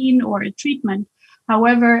vaccine or a treatment.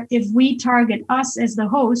 However, if we target us as the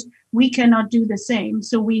host, we cannot do the same.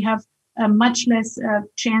 So we have much less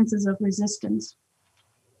chances of resistance.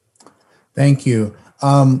 Thank you.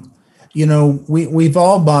 We've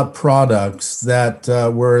all bought products that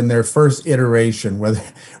were in their first iteration,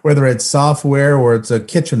 whether it's software or it's a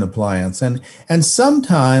kitchen appliance. And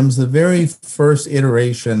sometimes the very first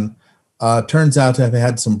iteration turns out to have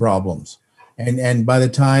had some problems. And by the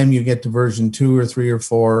time you get to version 2 or 3 or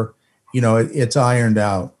 4, it's ironed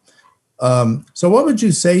out. So what would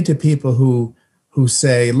you say to people who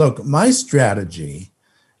say, look, my strategy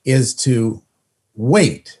is to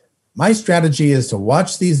wait. My strategy is to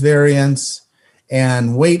watch these variants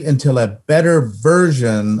and wait until a better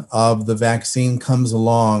version of the vaccine comes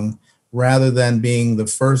along, rather than being the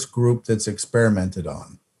first group that's experimented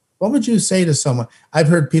on. What would you say to someone? I've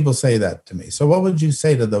heard people say that to me. So what would you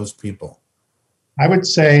say to those people? I would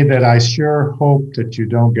say that I sure hope that you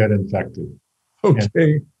don't get infected in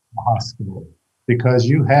the hospital, because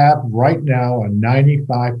you have right now a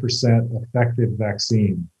 95% effective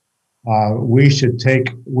vaccine. We should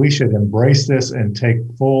embrace this and take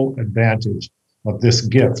full advantage of this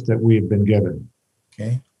gift that we've been given.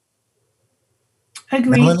 Okay.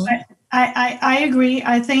 Agreed. I agree.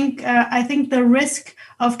 I think the risk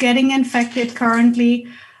of getting infected currently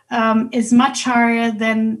is much higher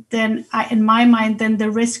than in my mind than the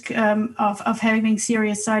risk of having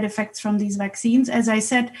serious side effects from these vaccines. As I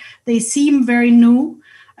said, they seem very new,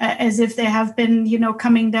 as if they have been,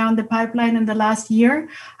 coming down the pipeline in the last year.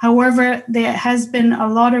 However, there has been a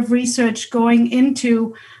lot of research going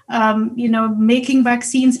into, making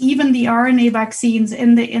vaccines. Even the RNA vaccines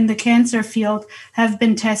in the cancer field have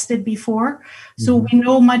been tested before. So we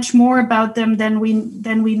know much more about them than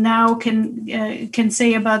we now can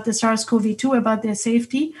say about the SARS-CoV-2, about their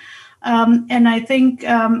safety. And I think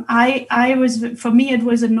for me, it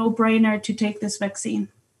was a no-brainer to take this vaccine.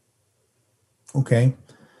 Okay.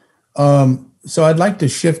 So I'd like to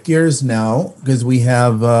shift gears now, because we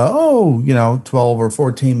have, 12 or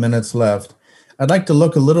 14 minutes left. I'd like to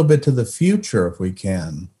look a little bit to the future if we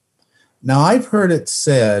can. Now, I've heard it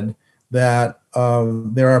said that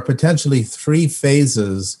there are potentially 3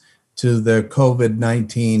 phases to the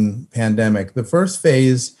COVID-19 pandemic. The first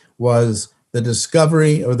phase was the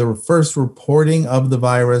discovery or the first reporting of the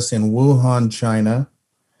virus in Wuhan, China,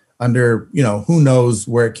 under, who knows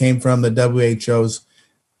where it came from. The WHO's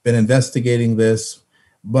been investigating this,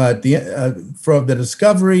 but from the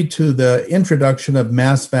discovery to the introduction of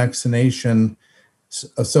mass vaccination,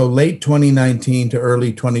 so late 2019 to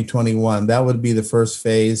early 2021, that would be the first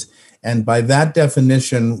phase. And by that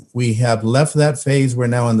definition, we have left that phase. We're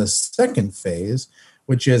now in the second phase,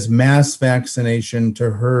 which is mass vaccination to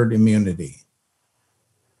herd immunity.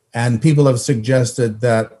 And people have suggested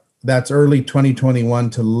that that's early 2021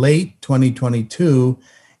 to late 2022.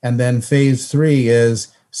 And then phase 3 is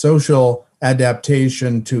social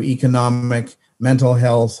adaptation to economic, mental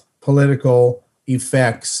health, political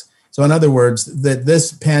effects. So in other words, that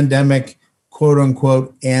this pandemic, quote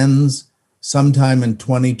unquote, ends sometime in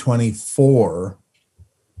 2024.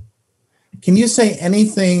 Can you say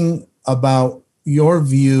anything about your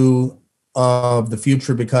view of the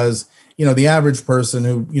future? Because, the average person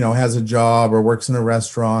who, has a job or works in a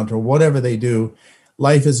restaurant or whatever they do,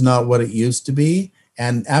 life is not what it used to be.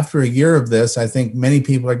 And after a year of this, I think many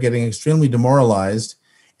people are getting extremely demoralized,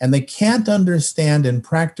 and they can't understand in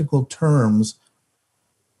practical terms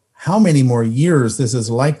how many more years this is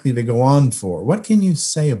likely to go on for. What can you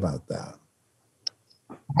say about that?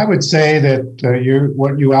 I would say that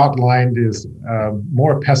what you outlined is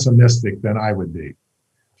more pessimistic than I would be.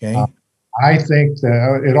 Okay. I think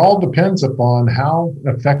that it all depends upon how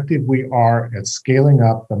effective we are at scaling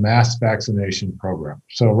up the mass vaccination program.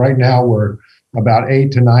 So right now we're about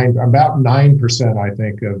 9%, I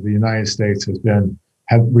think, of the United States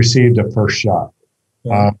have received a first shot.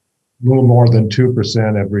 Yeah. A little more than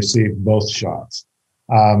 2% have received both shots.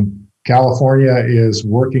 California is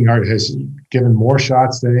working hard, has given more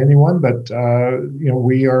shots than anyone, but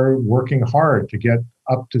we are working hard to get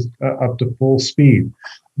up to full speed.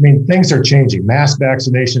 I mean, things are changing. Mass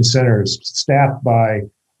vaccination centers staffed by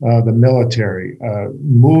the military,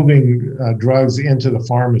 moving drugs into the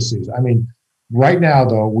pharmacies. I mean, right now,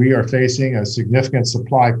 though, we are facing a significant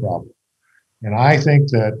supply problem. And I think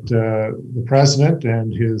that the president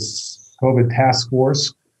and his COVID task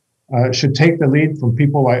force should take the lead from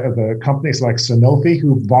people like the companies like Sanofi,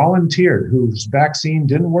 who volunteered, whose vaccine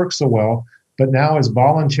didn't work so well, but now is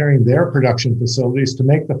volunteering their production facilities to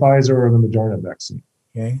make the Pfizer or the Moderna vaccine.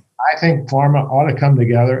 Okay. I think pharma ought to come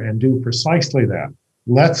together and do precisely that.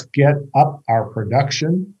 Let's get up our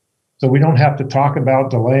production so we don't have to talk about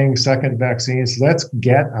delaying second vaccines. Let's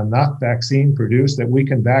get enough vaccine produced that we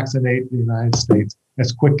can vaccinate the United States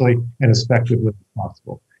as quickly and as effectively as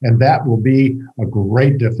possible. And that will be a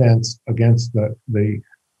great defense against the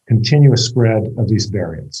continuous spread of these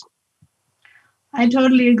variants. I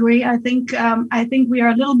totally agree. I think we are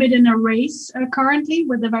a little bit in a race currently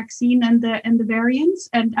with the vaccine and the variants.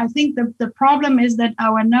 And I think the problem is that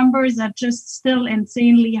our numbers are just still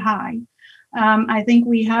insanely high. I think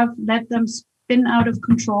we have let them spin out of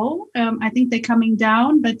control. I think they're coming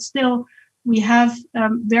down, but still we have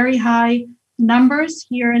very high numbers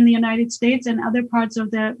here in the United States and other parts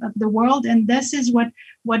of the world. And this is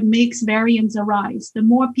what makes variants arise. The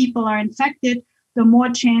more people are infected, the more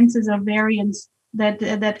chances of variants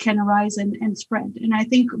that can arise and spread. And I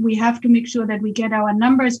think we have to make sure that we get our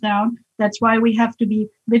numbers down. That's why we have to be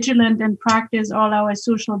vigilant and practice all our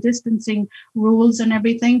social distancing rules and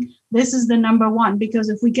everything. This is the number one, because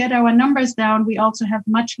if we get our numbers down, we also have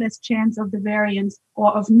much less chance of the variants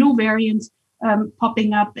or of new variants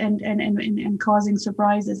popping up and causing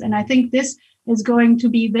surprises. And I think this is going to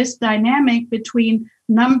be this dynamic between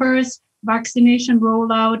numbers, vaccination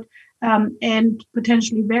rollout, and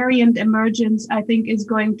potentially variant emergence, I think, is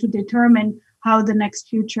going to determine how the next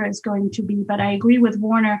future is going to be. But I agree with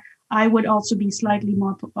Warner. I would also be slightly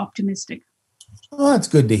more optimistic. Well, that's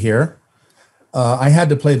good to hear. I had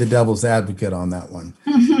to play the devil's advocate on that one.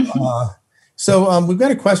 So we've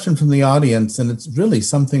got a question from the audience, and it's really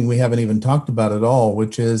something we haven't even talked about at all,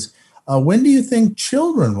 which is, when do you think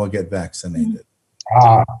children will get vaccinated?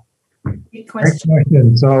 Great question. Great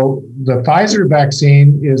question. So the Pfizer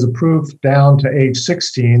vaccine is approved down to age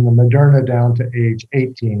 16, the Moderna down to age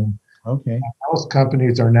 18. Okay. Most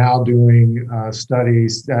companies are now doing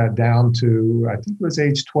studies down to, I think it was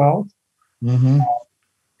age 12. Mm-hmm.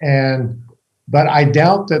 But I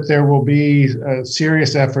doubt that there will be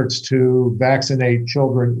serious efforts to vaccinate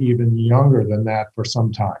children even younger than that for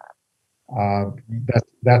some time.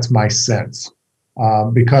 That's my sense.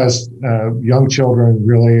 Because young children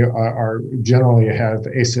really are generally have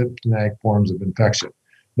asymptomatic forms of infection.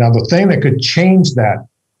 Now, the thing that could change that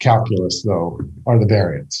calculus, though, are the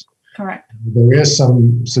variants. Correct. There is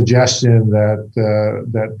some suggestion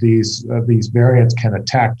that these variants can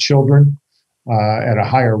attack children at a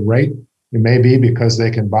higher rate. It may be because they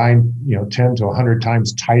can bind 10 to 100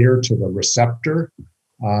 times tighter to the receptor.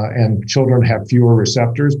 And children have fewer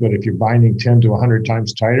receptors, but if you're binding 10 to 100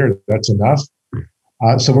 times tighter, that's enough.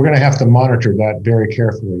 So we're going to have to monitor that very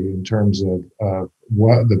carefully in terms of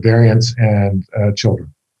what the variants and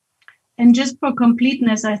children. And just for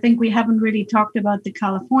completeness, I think we haven't really talked about the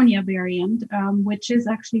California variant, which is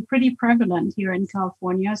actually pretty prevalent here in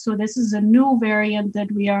California. So this is a new variant that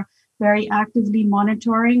we are very actively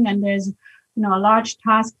monitoring, and there's a large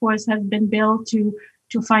task force has been built to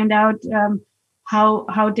find out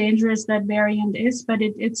how dangerous that variant is. But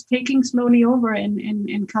it's taking slowly over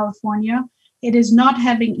in California. It is not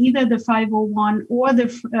having either the 501 or the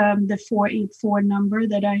 484 number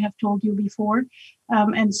that I have told you before.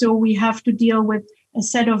 And so we have to deal with a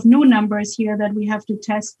set of new numbers here that we have to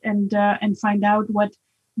test and find out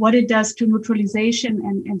what it does to neutralization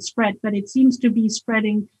and spread. But it seems to be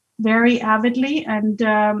spreading very avidly and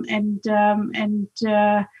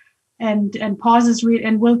and pauses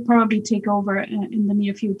and will probably take over in the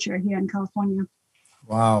near future here in California.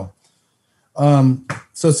 Wow.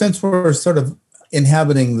 So since we're sort of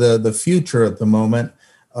inhabiting the future at the moment,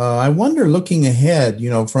 I wonder, looking ahead,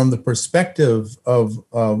 from the perspective of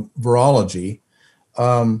virology,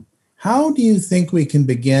 how do you think we can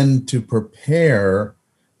begin to prepare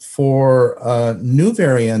for new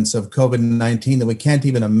variants of COVID-19 that we can't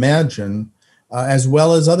even imagine, as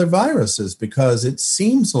well as other viruses? Because it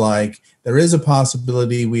seems like there is a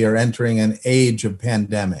possibility we are entering an age of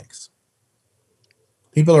pandemics.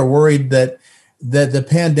 People are worried that the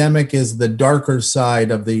pandemic is the darker side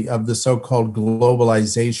of the so-called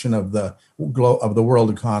globalization of the world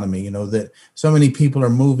economy. That so many people are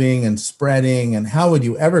moving and spreading, and how would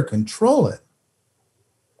you ever control it?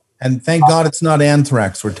 And thank God it's not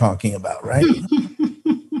anthrax we're talking about, right?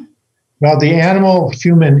 Well, the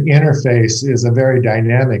animal-human interface is a very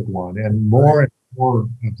dynamic one, and more of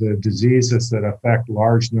the diseases that affect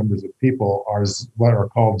large numbers of people are what are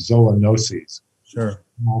called zoonoses. Sure.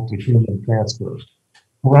 Multi-human transfer.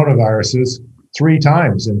 Coronaviruses, 3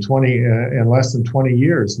 times in less than 20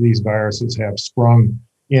 years, these viruses have sprung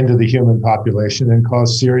into the human population and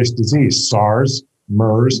caused serious disease: SARS,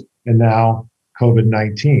 MERS, and now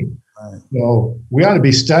COVID-19. Right. So we ought to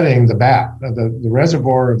be studying the bat. The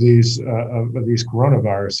reservoir of these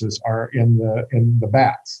coronaviruses are in the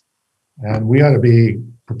bats, and we ought to be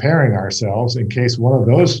preparing ourselves in case one of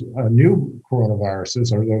those new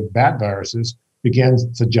coronaviruses or the bat viruses begins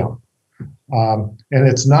to jump. And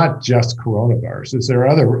it's not just coronaviruses. There are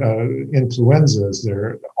other influenzas. There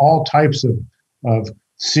are all types of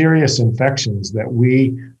serious infections that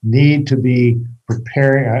we need to be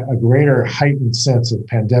preparing a greater heightened sense of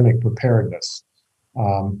pandemic preparedness.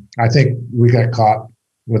 I think we got caught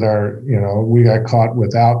with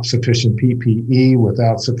without sufficient PPE,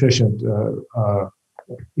 without sufficient,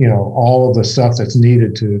 all of the stuff that's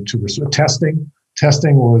needed to testing.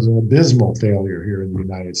 Testing was an abysmal failure here in the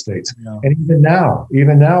United States. Yeah. And even now,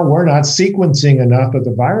 we're not sequencing enough of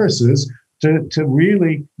the viruses to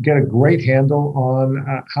really get a great handle on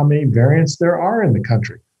how many variants there are in the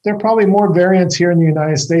country. There are probably more variants here in the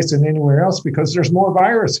United States than anywhere else because there's more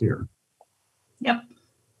virus here. Yep.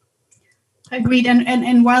 Agreed.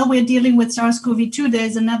 And while we're dealing with SARS-CoV-2,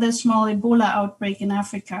 there's another small Ebola outbreak in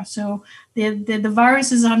Africa. So the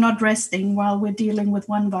viruses are not resting while we're dealing with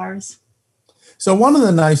one virus. So one of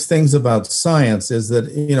the nice things about science is that,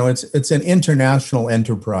 it's an international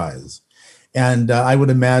enterprise. And I would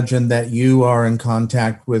imagine that you are in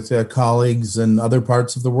contact with colleagues in other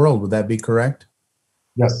parts of the world. Would that be correct?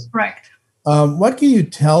 Yes. Correct. What can you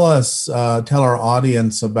tell our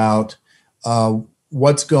audience about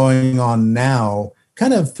what's going on now,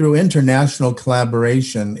 kind of through international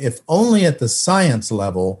collaboration, if only at the science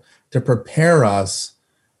level, to prepare us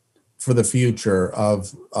for the future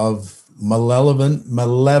of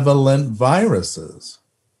malevolent viruses?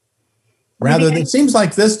 Rather, it seems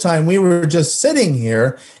like this time we were just sitting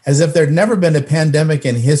here as if there'd never been a pandemic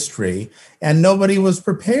in history and nobody was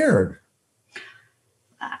prepared.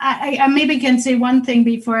 I maybe can say one thing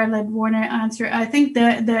before I let Warner answer. I think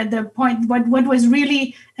the point, what was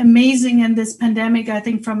really amazing in this pandemic, I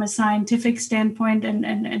think from a scientific standpoint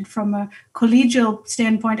and from a collegial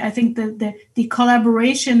standpoint, I think the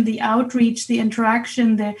collaboration, the outreach, the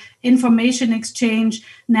interaction, the information exchange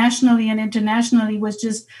nationally and internationally was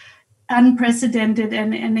just unprecedented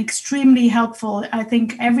and extremely helpful. I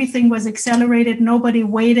think everything was accelerated. Nobody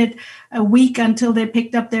waited a week until they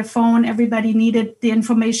picked up their phone. Everybody needed the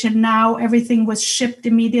information now. Everything was shipped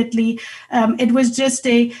immediately. It was just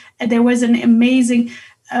there was an amazing,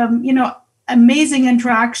 amazing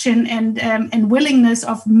interaction and willingness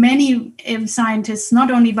of many scientists,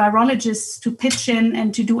 not only virologists, to pitch in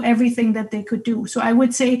and to do everything that they could do. So I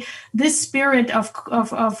would say this spirit of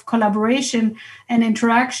collaboration and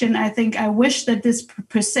interaction, I wish that this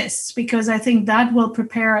persists, because I think that will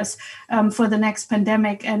prepare us for the next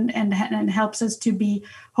pandemic and helps us to be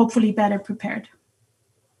hopefully better prepared.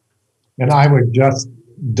 And I would just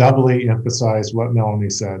doubly emphasize what Melanie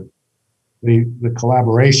said. The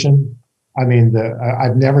collaboration,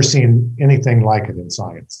 I've never seen anything like it in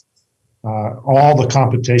science. All the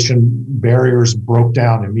competition barriers broke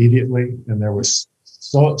down immediately, and there was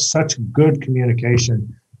such good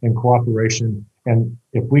communication and cooperation. And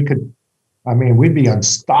if we could, we'd be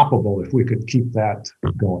unstoppable if we could keep that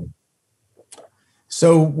going.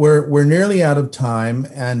 So we're nearly out of time,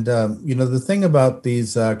 and the thing about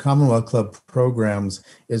these Commonwealth Club programs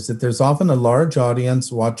is that there's often a large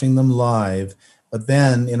audience watching them live. But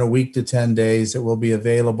then in a week to 10 days, it will be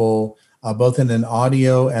available both in an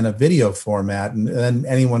audio and a video format, and then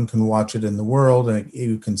anyone can watch it in the world, and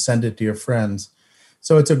you can send it to your friends.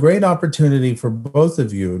 So it's a great opportunity for both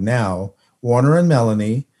of you now, Warner and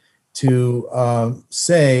Melanie, to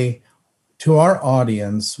say to our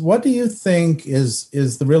audience, what do you think is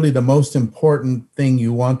really the most important thing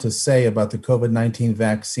you want to say about the COVID-19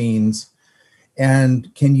 vaccines?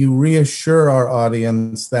 And can you reassure our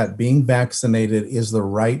audience that being vaccinated is the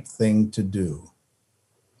right thing to do?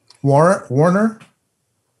 Warner?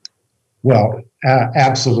 Well,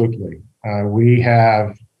 absolutely. We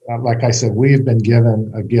have, like I said, we've been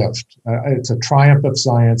given a gift. It's a triumph of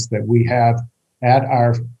science that we have at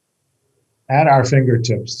our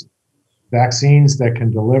fingertips vaccines that can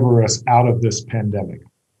deliver us out of this pandemic.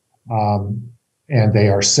 And they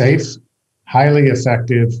are safe, highly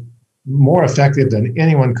effective, more effective than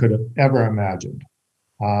anyone could have ever imagined.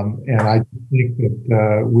 And I think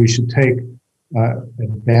that we should take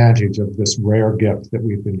advantage of this rare gift that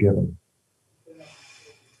we've been given.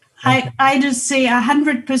 I just say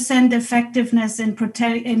 100% effectiveness in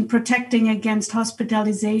protecting against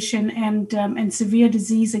hospitalization and severe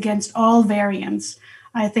disease against all variants.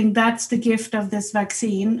 I think that's the gift of this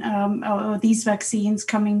vaccine, or these vaccines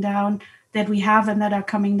coming down that we have and that are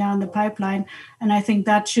coming down the pipeline. And I think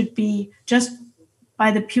that should be, just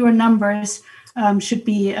by the pure numbers, should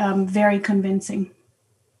be very convincing.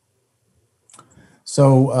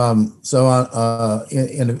 So,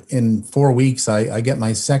 in 4 weeks, I get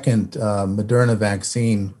my second Moderna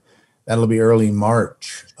vaccine. That'll be early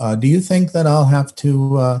March. Do you think that I'll have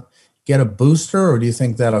to get a booster, or do you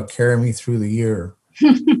think that'll carry me through the year?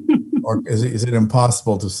 Or is it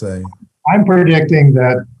impossible to say? I'm predicting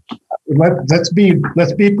that let's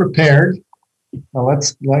be prepared.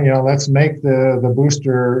 Let's make the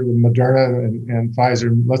booster, the Moderna and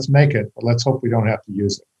Pfizer. Let's make it, but let's hope we don't have to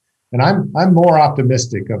use it. And I'm more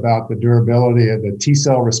optimistic about the durability of the T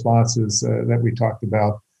cell responses that we talked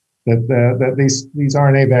about. That these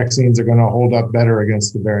RNA vaccines are going to hold up better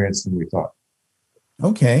against the variants than we thought.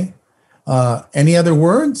 Okay. Any other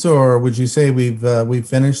words, or would you say we've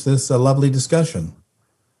finished this lovely discussion?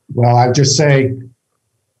 Well, I'd just say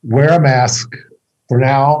wear a mask for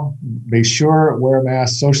now. Be sure, wear a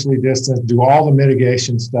mask, socially distance, do all the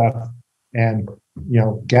mitigation stuff, and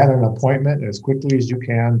get an appointment as quickly as you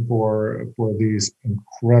can for these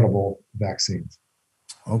incredible vaccines.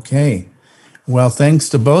 Okay. Well, thanks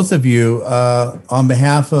to both of you. On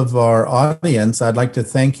behalf of our audience, I'd like to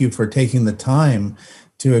thank you for taking the time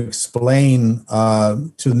to explain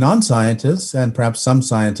to non-scientists and perhaps some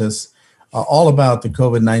scientists all about the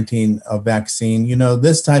COVID-19 vaccine.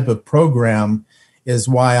 This type of program is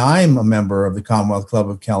why I'm a member of the Commonwealth Club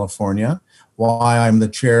of California, why I'm the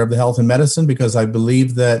chair of the Health and Medicine, because I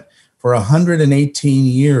believe that for 118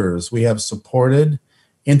 years, we have supported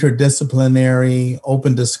interdisciplinary,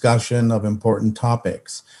 open discussion of important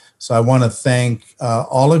topics. So I want to thank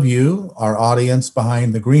all of you, our audience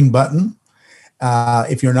behind the green button.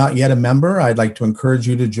 If you're not yet a member, I'd like to encourage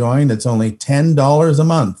you to join. It's only $10 a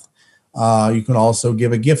month. You can also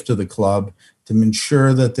give a gift to the club to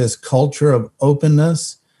ensure that this culture of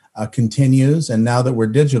openness continues. And now that we're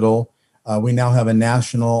digital, we now have a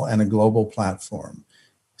national and a global platform.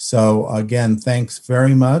 So again, thanks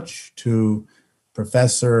very much to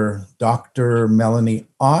Professor Dr. Melanie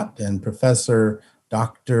Ott and Professor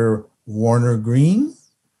Dr. Warner Greene.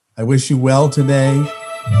 I wish you well today,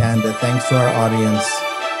 and thanks to our audience.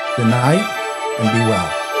 Good night and be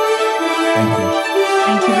well.